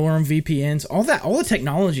 We can roll our own VPNs. All the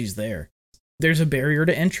technology's there. There's a barrier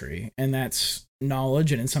to entry, and that's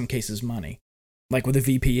knowledge and in some cases money. Like with a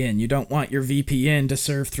VPN, you don't want your VPN to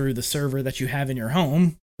serve through the server that you have in your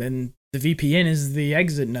home. Then the VPN is the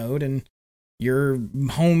exit node, and your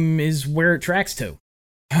home is where it tracks to.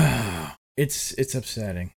 It's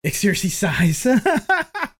upsetting. Xerxes size.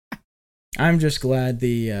 I'm just glad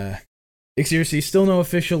the Xerxes still no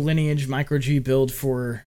official Lineage micro G build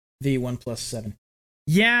for the OnePlus 7.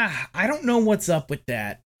 Yeah, I don't know what's up with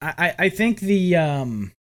that. I think the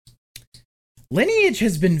Lineage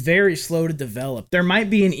has been very slow to develop. There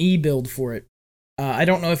might be an E build for it. I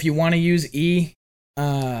don't know if you want to use E.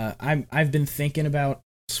 I've been thinking about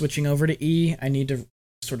switching over to E. I need to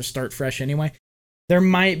sort of start fresh anyway. There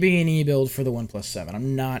might be an E build for the OnePlus 7.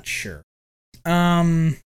 I'm not sure.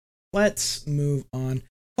 Let's move on.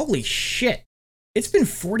 Holy shit. It's been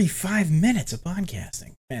 45 minutes of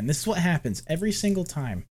podcasting. Man, this is what happens every single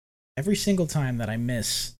time. Every single time that I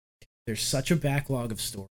miss, there's such a backlog of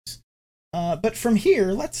stories. But from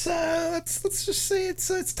here, let's just say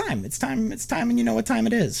it's time. It's time, and you know what time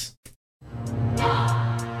it is.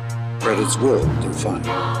 Reddit's World Defined.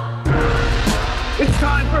 It's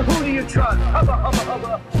time for Who Do You Trust? Hubba, hubba,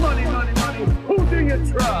 hubba. Money, money, money. Who do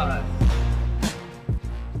you trust?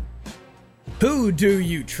 Who do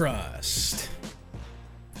you trust?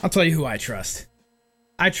 I'll tell you who I trust.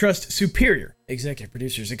 I trust Superior Executive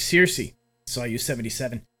Producers Xerxes, Saw You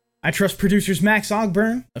 77. I trust producers Max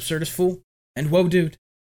Ogburn, Absurdist Fool, and Whoa Dude.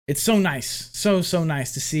 It's so nice, so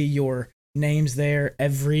nice to see your names there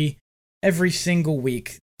every single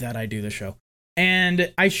week that I do the show.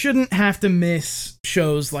 And I shouldn't have to miss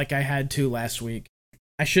shows like I had to last week.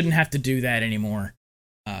 I shouldn't have to do that anymore.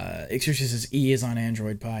 Xerxes' E is on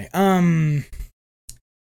Android Pie.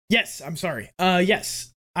 Yes, I'm sorry. Yes.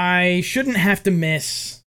 I shouldn't have to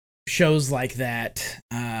miss shows like that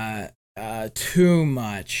too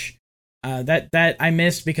much. That I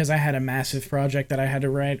missed because I had a massive project that I had to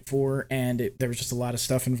write for, and there was just a lot of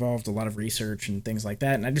stuff involved, a lot of research and things like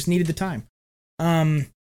that, and I just needed the time.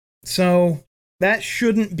 So that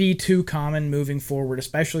shouldn't be too common moving forward,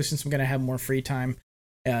 especially since I'm going to have more free time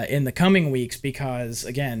in the coming weeks, because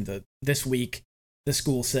again, this week the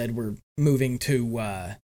school said we're moving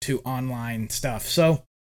to online stuff. So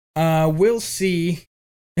we'll see.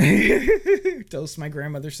 Toast, my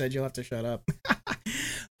grandmother said you'll have to shut up.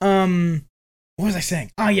 What was I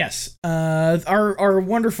saying? Yes. Our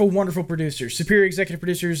wonderful producers, Superior Executive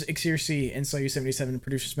Producers, Ixir C and Sayu 77,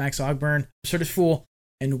 producers Max Ogburn, Absurdist Fool,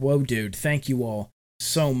 and Whoa Dude. Thank you all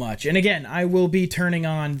so much. And again, I will be turning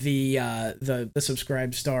on the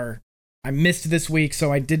subscribe star. I missed this week,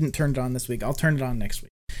 so I didn't turn it on this week. I'll turn it on next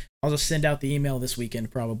week. I'll just send out the email this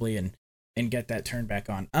weekend probably and get that turned back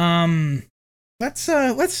on. Let's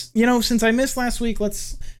since I missed last week,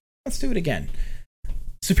 let's do it again.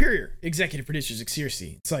 Superior Executive Producers Ixir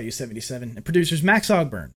C, Sayu 77, and producers Max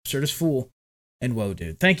Ogburn, Absurdist Fool, and Whoa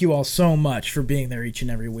Dude. Thank you all so much for being there each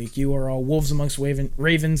and every week. You are all wolves amongst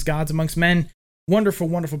ravens, gods amongst men. Wonderful,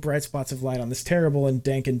 wonderful bright spots of light on this terrible and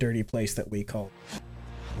dank and dirty place that we call.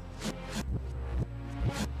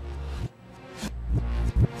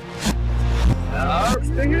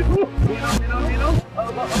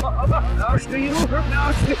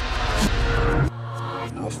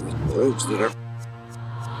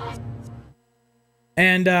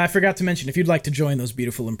 And I forgot to mention, if you'd like to join those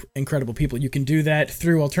beautiful, incredible people, you can do that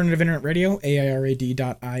through Alternative Internet Radio,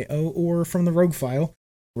 AIRAD.io, or from the Rogue File,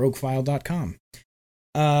 roguefile.com.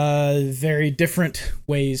 Very different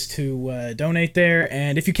ways to donate there,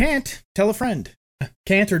 and if you can't, tell a friend.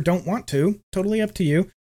 Can't or don't want to, totally up to you.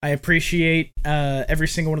 I appreciate every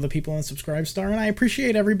single one of the people on Subscribe Star, and I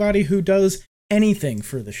appreciate everybody who does anything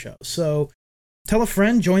for the show. So tell a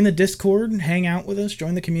friend, join the Discord, hang out with us,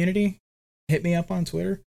 join the community. Hit me up on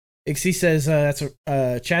Twitter. Ixie says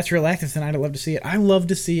chat's real active tonight. I'd love to see it. I love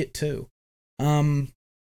to see it too. I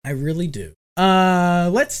really do.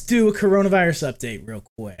 Let's do a coronavirus update real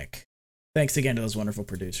quick. Thanks again to those wonderful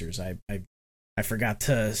producers. I forgot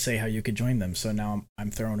to say how you could join them, so now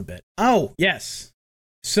I'm thrown a bit. Oh, yes.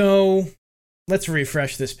 So let's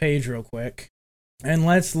refresh this page real quick. And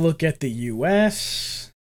let's look at the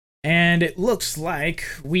US. And it looks like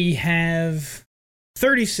we have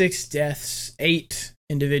 36 deaths, 8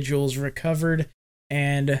 individuals recovered,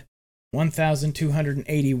 and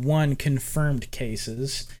 1,281 confirmed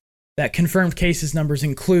cases. That confirmed cases numbers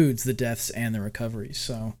includes the deaths and the recoveries.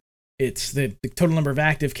 So it's the total number of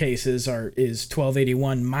active cases is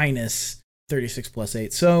 1281 minus 36 plus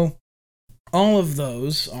 8. So all of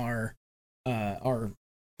those are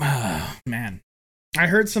man. I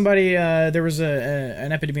heard somebody, there was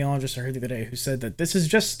an epidemiologist I heard the other day who said that this is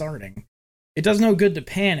just starting. It does no good to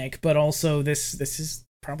panic, but also this is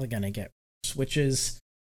probably going to get worse, which is,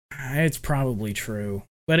 it's probably true.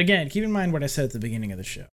 But again, keep in mind what I said at the beginning of the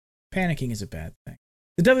show. Panicking is a bad thing.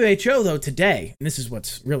 The WHO, though, today, and this is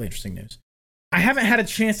what's really interesting news, I haven't had a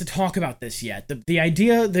chance to talk about this yet. The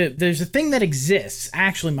idea that there's a thing that exists, I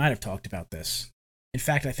actually might have talked about this. In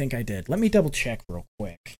fact, I think I did. Let me double check real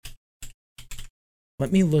quick.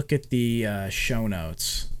 Let me look at the show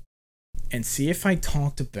notes and see if I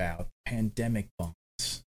talked about pandemic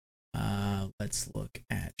bonds. Let's look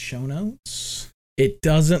at show notes. It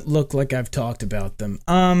doesn't look like I've talked about them.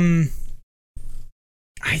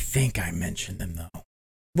 I think I mentioned them though.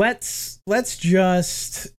 Let's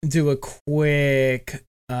just do a quick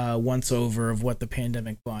once over of what the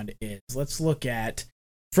pandemic bond is. Let's look at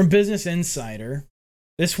from Business Insider.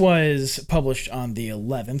 This was published on the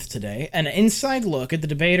 11th today. An inside look at the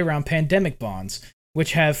debate around pandemic bonds,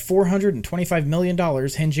 which have $425 million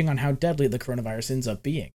hinging on how deadly the coronavirus ends up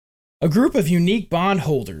being. A group of unique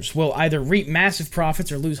bondholders will either reap massive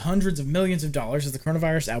profits or lose hundreds of millions of dollars as the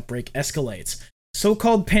coronavirus outbreak escalates.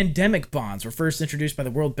 So-called pandemic bonds were first introduced by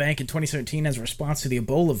the World Bank in 2017 as a response to the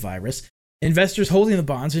Ebola virus. Investors holding the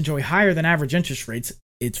bonds enjoy higher than average interest rates,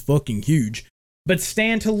 it's fucking huge, but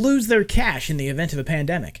stand to lose their cash in the event of a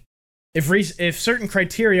pandemic. If certain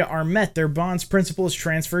criteria are met, their bond's principal is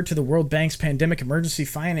transferred to the World Bank's Pandemic Emergency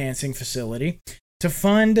Financing Facility to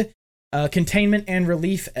fund containment and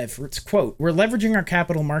relief efforts. Quote, we're leveraging our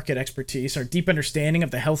capital market expertise, our deep understanding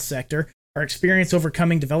of the health sector, our experience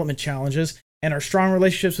overcoming development challenges, and our strong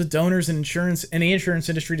relationships with donors and the insurance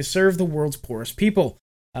industry to serve the world's poorest people.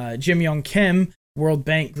 Jim Yong Kim, World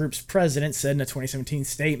Bank Group's president, said in a 2017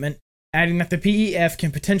 statement, adding that the PEF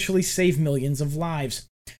can potentially save millions of lives.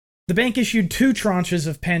 The bank issued 2 tranches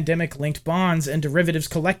of pandemic-linked bonds and derivatives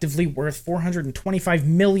collectively worth $425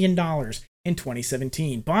 million in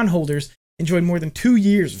 2017. Bondholders enjoyed more than 2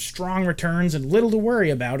 years of strong returns and little to worry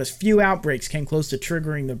about, as few outbreaks came close to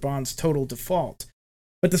triggering the bond's total default.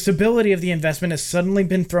 But the stability of the investment has suddenly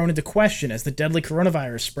been thrown into question as the deadly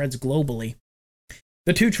coronavirus spreads globally.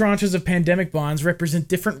 The 2 tranches of pandemic bonds represent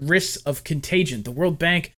different risks of contagion. The World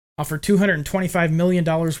Bank offered $225 million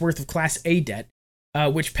worth of Class A debt,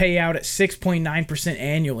 which pay out at 6.9%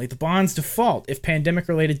 annually. The bonds default if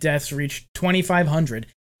pandemic-related deaths reach 2,500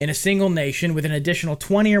 in a single nation, with an additional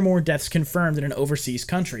 20 or more deaths confirmed in an overseas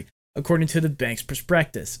country, according to the bank's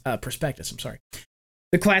prospectus.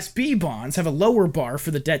 The Class B bonds have a lower bar for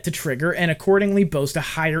the debt to trigger and accordingly boast a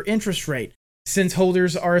higher interest rate, since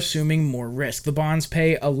holders are assuming more risk. The bonds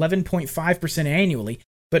pay 11.5% annually,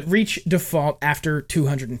 but reach default after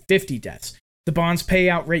 250 deaths. The bond's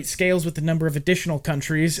payout rate scales with the number of additional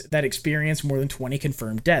countries that experience more than 20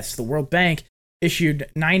 confirmed deaths. The World Bank issued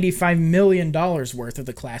 $95 million worth of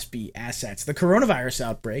the Class B assets. The coronavirus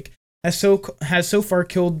outbreak has so far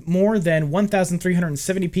killed more than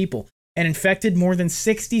 1,370 people and infected more than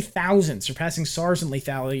 60,000, surpassing SARS in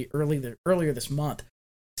lethality earlier this month.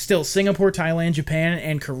 Still, Singapore, Thailand, Japan,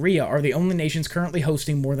 and Korea are the only nations currently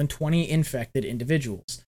hosting more than 20 infected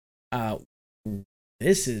individuals.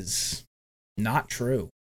 This is not true,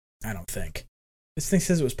 I don't think. This thing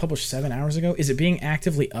says it was published 7 hours ago. Is it being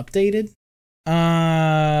actively updated?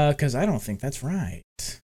 Because I don't think that's right.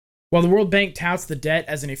 While the World Bank touts the debt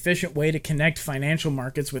as an efficient way to connect financial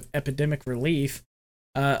markets with epidemic relief,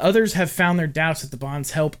 others have found their doubts that the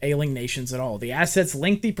bonds help ailing nations at all. The asset's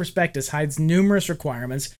lengthy prospectus hides numerous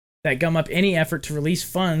requirements that gum up any effort to release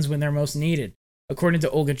funds when they're most needed. According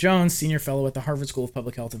to Olga Jones, senior fellow at the Harvard School of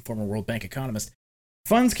Public Health and former World Bank economist,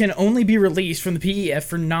 funds can only be released from the PEF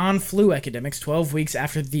for non-flu epidemics 12 weeks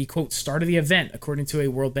after the, quote, start of the event, according to a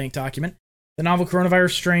World Bank document. The novel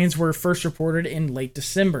coronavirus strains were first reported in late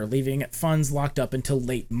December, leaving funds locked up until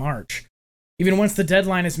late March. Even once the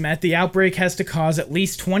deadline is met, the outbreak has to cause at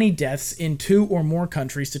least 20 deaths in 2 or more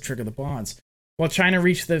countries to trigger the bonds. While China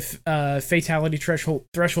reached the fatality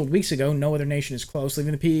threshold weeks ago, no other nation is close,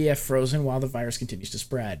 leaving the PEF frozen while the virus continues to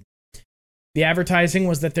spread. The advertising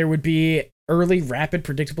was that there would be early, rapid,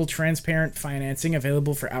 predictable, transparent financing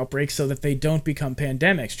available for outbreaks so that they don't become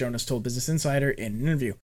pandemics, Jonas told Business Insider in an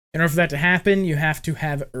interview. In order for that to happen, you have to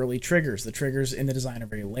have early triggers. The triggers in the design are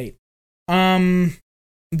very late.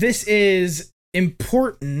 This is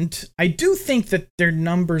important. I do think that their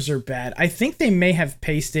numbers are bad. I think they may have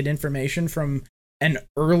pasted information from an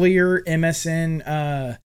earlier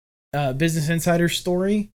MSN Business Insider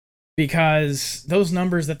story, because those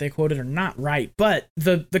numbers that they quoted are not right. But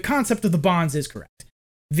the concept of the bonds is correct.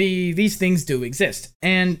 These things do exist,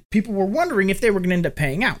 and people were wondering if they were going to end up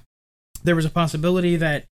paying out. There was a possibility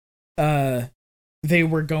that they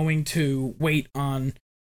were going to wait on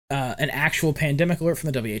an actual pandemic alert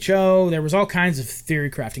from the WHO. There was all kinds of theory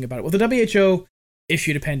crafting about it. Well, the WHO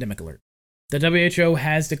issued a pandemic alert. The WHO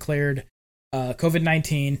has declared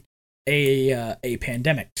COVID-19 a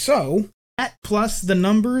pandemic. So, that plus the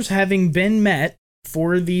numbers having been met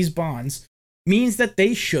for these bonds means that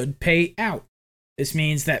they should pay out. This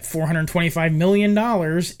means that $425 million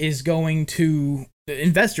is going to...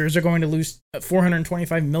 investors are going to lose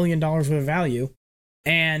 $425 million worth of value,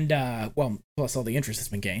 and, plus all the interest that's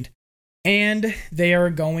been gained. And they are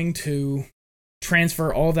going to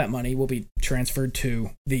transfer all that money will be transferred to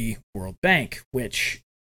the World Bank, which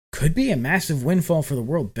could be a massive windfall for the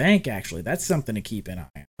World Bank, actually. That's something to keep an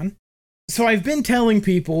eye on. So I've been telling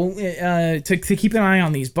people to keep an eye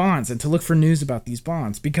on these bonds and to look for news about these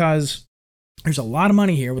bonds, because there's a lot of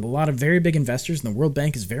money here with a lot of very big investors, and the World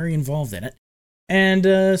Bank is very involved in it.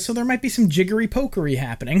 And so there might be some jiggery-pokery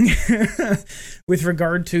happening with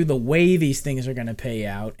regard to the way these things are going to pay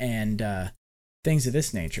out and things of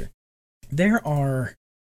this nature. There are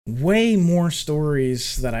way more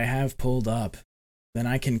stories that I have pulled up than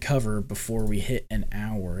I can cover before we hit an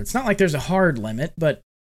hour. It's not like there's a hard limit, but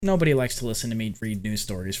nobody likes to listen to me read news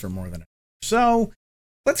stories for more than an hour. So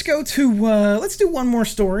let's go to, let's do one more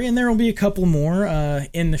story, and there will be a couple more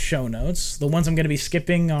in the show notes. The ones I'm going to be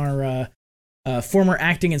skipping are... former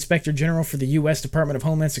acting inspector general for the U.S. Department of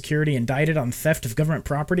Homeland Security indicted on theft of government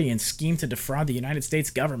property and scheme to defraud the United States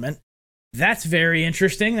government. That's very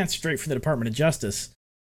interesting. That's straight for the Department of Justice.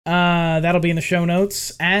 That'll be in the show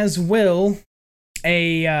notes, as will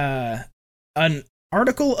an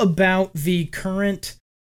article about the current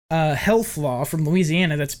health law from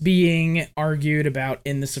Louisiana that's being argued about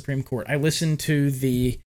in the Supreme Court. I listened to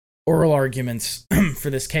the oral arguments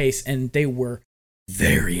for this case, and they were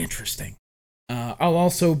very interesting. I'll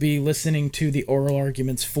also be listening to the oral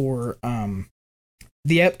arguments for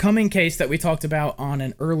the upcoming case that we talked about on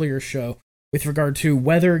an earlier show with regard to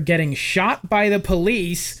whether getting shot by the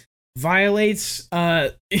police violates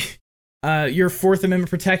your Fourth Amendment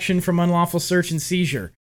protection from unlawful search and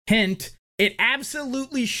seizure. Hint, it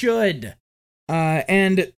absolutely should.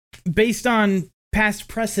 And based on past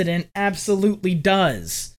precedent, absolutely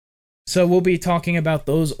does. So we'll be talking about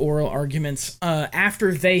those oral arguments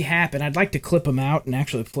after they happen. I'd like to clip them out and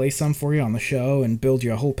actually play some for you on the show and build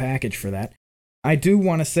you a whole package for that. I do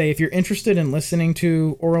want to say, if you're interested in listening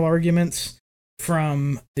to oral arguments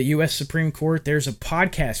from the U.S. Supreme Court, there's a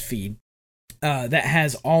podcast feed that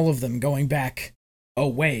has all of them going back a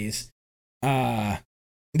ways.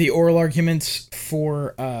 The oral arguments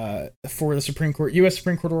for the Supreme Court, U.S.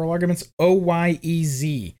 Supreme Court oral arguments,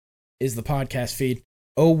 OYEZ is the podcast feed.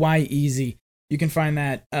 OYEZ. You can find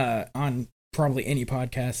that on probably any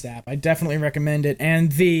podcast app. I definitely recommend it.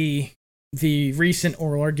 And the recent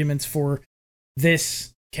oral arguments for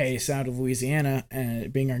this case out of Louisiana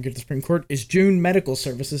being argued at the Supreme Court is June Medical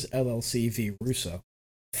Services, LLC v. Russo.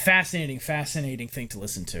 Fascinating thing to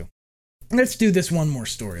listen to. Let's do this one more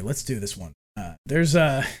story. Let's do this one. There's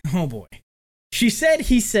oh boy. She said,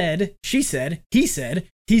 he said, she said,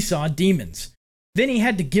 he saw demons. Then he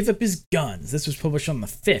had to give up his guns. This was published on the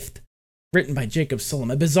 5th, written by Jacob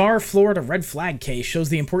Sullum. A bizarre Florida red flag case shows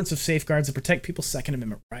the importance of safeguards to protect people's Second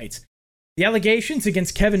Amendment rights. The allegations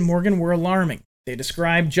against Kevin Morgan were alarming. They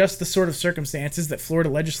describe just the sort of circumstances that Florida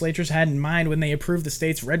legislatures had in mind when they approved the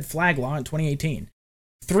state's red flag law in 2018.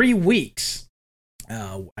 3 weeks.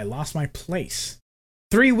 I lost my place.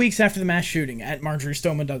 3 weeks after the mass shooting at Marjory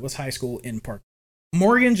Stoneman Douglas High School in Park,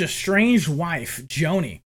 Morgan's estranged wife,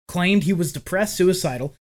 Joni, claimed he was depressed,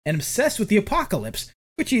 suicidal, and obsessed with the apocalypse,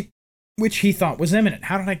 which he thought was imminent.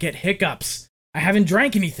 How did I get hiccups? I haven't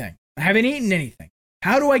drank anything. I haven't eaten anything.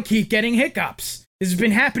 How do I keep getting hiccups? This has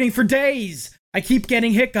been happening for days. I keep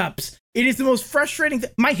getting hiccups. It is the most frustrating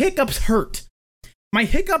thing. My hiccups hurt. My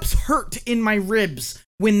hiccups hurt in my ribs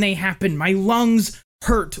when they happen. My lungs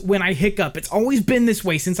hurt when I hiccup. It's always been this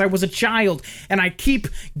way since I was a child, and I keep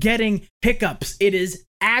getting hiccups. It is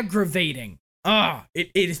aggravating.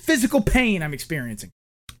 It is physical pain I'm experiencing.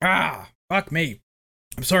 Fuck me.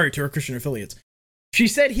 I'm sorry to our Christian affiliates. She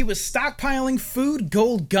said he was stockpiling food,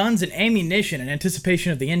 gold, guns, and ammunition in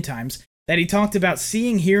anticipation of the end times, that he talked about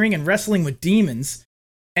seeing, hearing, and wrestling with demons,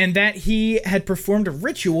 and that he had performed a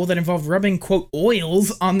ritual that involved rubbing, quote,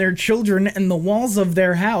 oils on their children and the walls of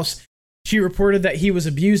their house. She reported that he was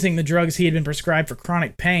abusing the drugs he had been prescribed for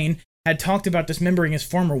chronic pain, had talked about dismembering his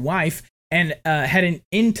former wife, and had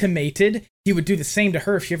intimated he would do the same to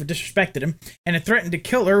her if she ever disrespected him, and had threatened to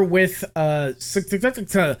kill her with a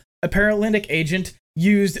paralytic agent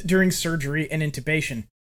used during surgery and intubation.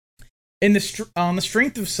 On the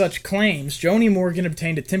strength of such claims, Joni Morgan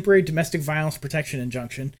obtained a temporary domestic violence protection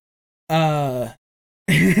injunction.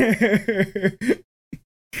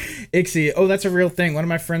 Ixie, oh, that's a real thing. One of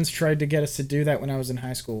my friends tried to get us to do that when I was in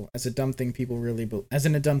high school, as a dumb thing people really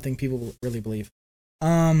believe.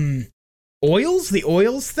 Oils? The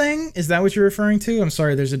oils thing? Is that what you're referring to? I'm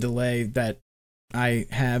sorry, there's a delay that I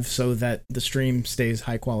have so that the stream stays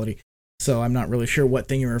high quality. So I'm not really sure what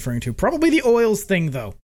thing you're referring to. Probably the oils thing,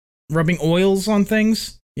 though. Rubbing oils on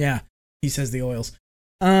things? Yeah, he says the oils.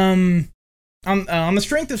 On the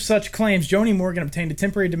strength of such claims, Joni Morgan obtained a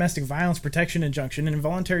temporary domestic violence protection injunction and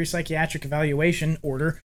involuntary psychiatric evaluation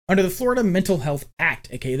order under the Florida Mental Health Act,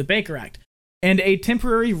 aka the Baker Act, and a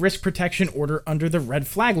temporary risk protection order under the Red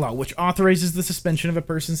Flag Law, which authorizes the suspension of a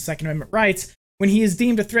person's Second Amendment rights when he is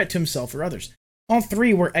deemed a threat to himself or others. All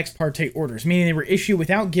three were ex parte orders, meaning they were issued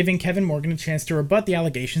without giving Kevin Morgan a chance to rebut the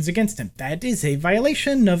allegations against him. That is a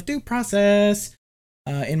violation of due process,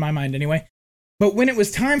 in my mind anyway. But when it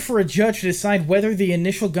was time for a judge to decide whether the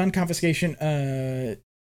initial gun confiscation order,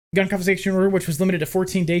 which was limited to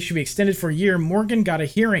 14 days, should be extended for a year, Morgan got a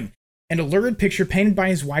hearing, and a lurid picture painted by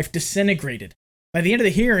his wife disintegrated. By the end of the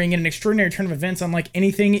hearing, in an extraordinary turn of events unlike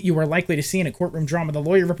anything you are likely to see in a courtroom drama, the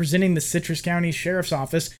lawyer representing the Citrus County Sheriff's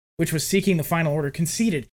Office, which was seeking the final order,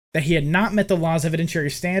 conceded that he had not met the law's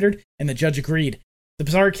evidentiary standard, and the judge agreed. The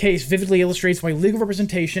bizarre case vividly illustrates why legal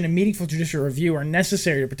representation and meaningful judicial review are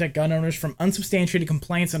necessary to protect gun owners from unsubstantiated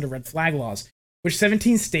complaints under red flag laws, which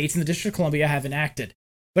 17 states and the District of Columbia have enacted.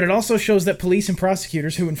 But it also shows that police and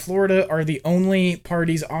prosecutors, who in Florida are the only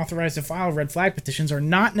parties authorized to file red flag petitions, are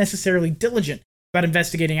not necessarily diligent about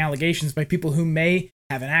investigating allegations by people who may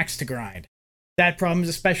have an axe to grind. That problem is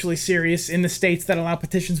especially serious in the states that allow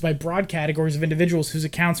petitions by broad categories of individuals whose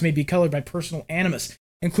accounts may be colored by personal animus,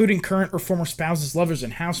 including current or former spouses, lovers,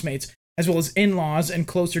 and housemates, as well as in-laws and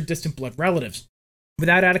closer distant blood relatives.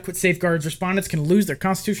 Without adequate safeguards, respondents can lose their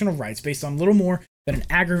constitutional rights based on little more than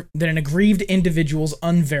an aggrieved individual's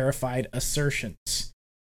unverified assertions.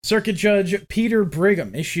 Circuit Judge Peter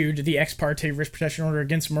Brigham issued the ex parte writ protection order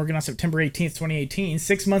against Morgan on September 18, 2018,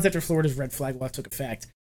 6 months after Florida's red flag law took effect,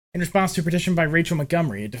 in response to a petition by Rachel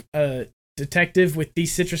Montgomery, a detective with the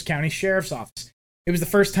Citrus County Sheriff's Office. It was the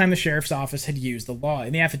first time the Sheriff's Office had used the law.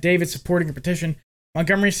 In the affidavit supporting her petition,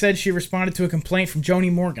 Montgomery said she responded to a complaint from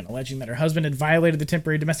Joni Morgan, alleging that her husband had violated the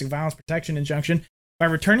temporary domestic violence protection injunction by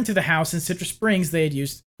returning to the house in Citrus Springs they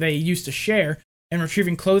used to share and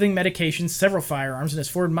retrieving clothing, medications, several firearms, and his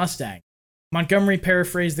Ford Mustang. Montgomery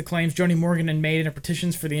paraphrased the claims Joni Morgan had made in her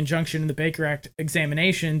petitions for the injunction in the Baker Act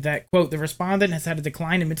examination that, quote, the respondent has had a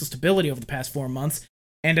decline in mental stability over the past 4 months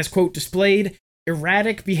and has, quote, displayed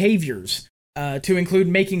erratic behaviors to include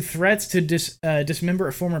making threats to dismember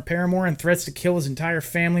a former paramour and threats to kill his entire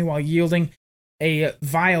family while yielding a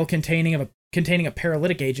vial containing a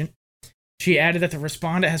paralytic agent. She added that the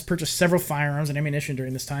respondent has purchased several firearms and ammunition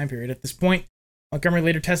during this time period. At this point, Montgomery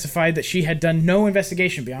later testified that she had done no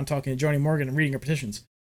investigation beyond talking to Joni Morgan and reading her petitions.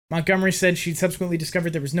 Montgomery said she'd subsequently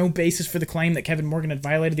discovered there was no basis for the claim that Kevin Morgan had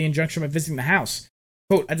violated the injunction by visiting the house.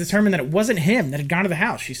 Quote, I determined that it wasn't him that had gone to the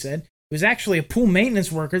house, she said. It was actually a pool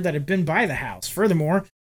maintenance worker that had been by the house. Furthermore,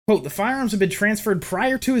 quote, the firearms had been transferred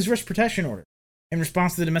prior to his writ protection order in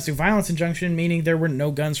response to the domestic violence injunction, meaning there were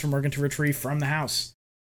no guns for Morgan to retrieve from the house.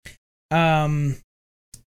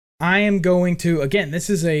 I am going to, again, this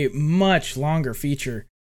is a much longer feature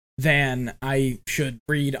than I should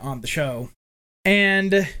read on the show.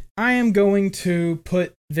 And I am going to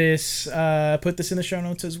put this in the show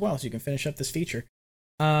notes as well, so you can finish up this feature.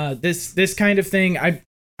 This kind of thing, I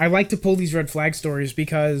like to pull these red flag stories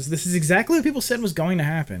because this is exactly what people said was going to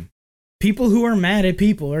happen. People who are mad at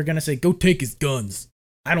people are going to say, go take his guns.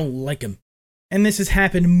 I don't like him. And this has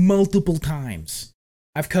happened multiple times.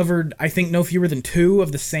 I've covered, I think, no fewer than 2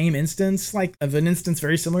 of the same instance, like of an instance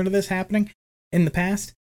very similar to this happening in the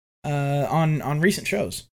past, on recent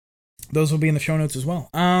shows. Those will be in the show notes as well.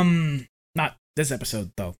 Not this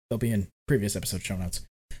episode, though. They'll be in previous episode show notes.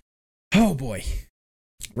 Oh, boy.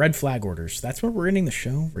 Red flag orders. That's where we're ending the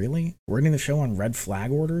show, really? We're ending the show on red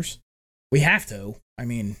flag orders? We have to. I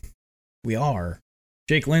mean, we are.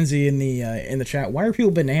 Jake Lindsay in the chat, why are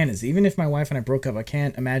people bananas? Even if my wife and I broke up, I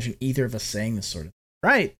can't imagine either of us saying this sort of thing.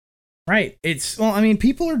 Right.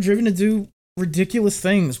 People are driven to do ridiculous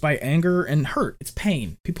things by anger and hurt. It's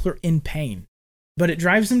pain. People are in pain. But it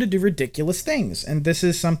drives them to do ridiculous things. And this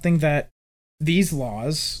is something that these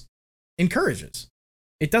laws encourages.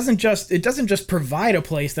 It doesn't just provide a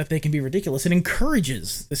place that they can be ridiculous. It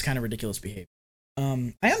encourages this kind of ridiculous behavior.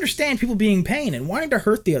 I understand people being in pain and wanting to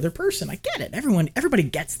hurt the other person. I get it. Everybody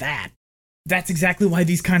gets that. That's exactly why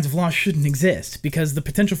these kinds of laws shouldn't exist, because the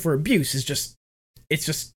potential for abuse is just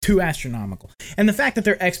too astronomical. And the fact that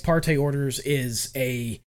they're ex parte orders is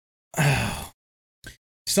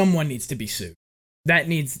someone needs to be sued. That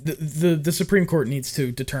needs the Supreme Court needs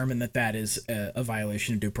to determine that is a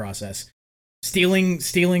violation of due process.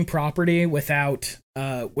 Stealing property without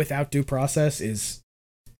due process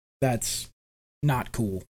that's not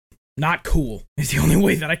cool. Not cool is the only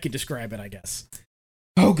way that I could describe it, I guess.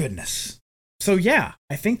 Oh goodness. So yeah,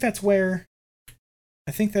 I think that's where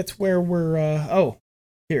we're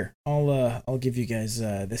here. I'll give you guys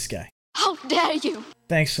this guy. How dare you?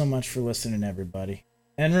 Thanks so much for listening, everybody.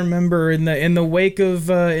 And remember, in the wake of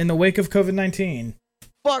COVID-19,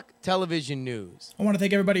 fuck television news. I want to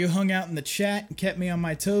thank everybody who hung out in the chat and kept me on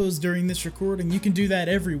my toes during this recording. You can do that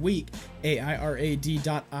every week. AIRAD.io/live.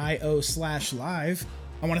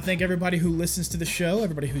 I want to thank everybody who listens to the show,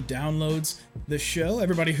 everybody who downloads the show,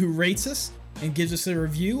 everybody who rates us and gives us a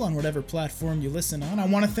review on whatever platform you listen on. I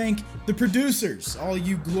want to thank the producers, all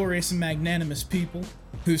you glorious and magnanimous people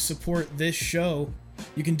who support this show.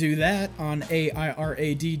 You can do that on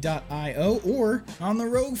AIRAD.io or on the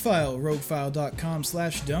Rogue File,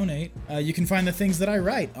 roguefile.com/donate. You can find the things that I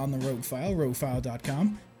write on the Rogue File,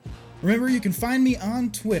 roguefile.com. Remember, you can find me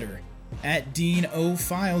on Twitter at Dean O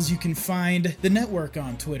Files. You can find the network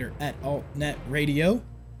on Twitter at AltNet Radio.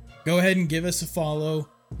 Go ahead and give us a follow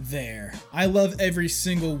there. I love every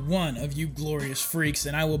single one of you glorious freaks,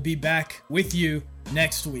 and I will be back with you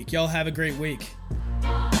next week. Y'all have a great week.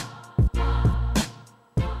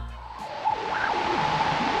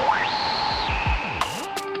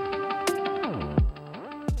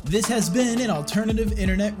 This has been an alternative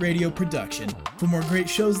internet radio production. For more great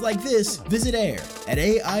shows like this, visit AIR at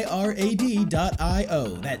AIRAD.io.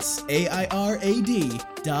 That's AIRAD.io.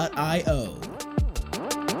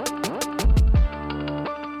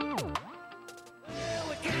 Well,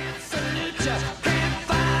 we can't say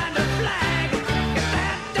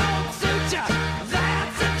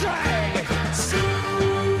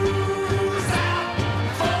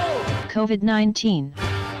COVID-19.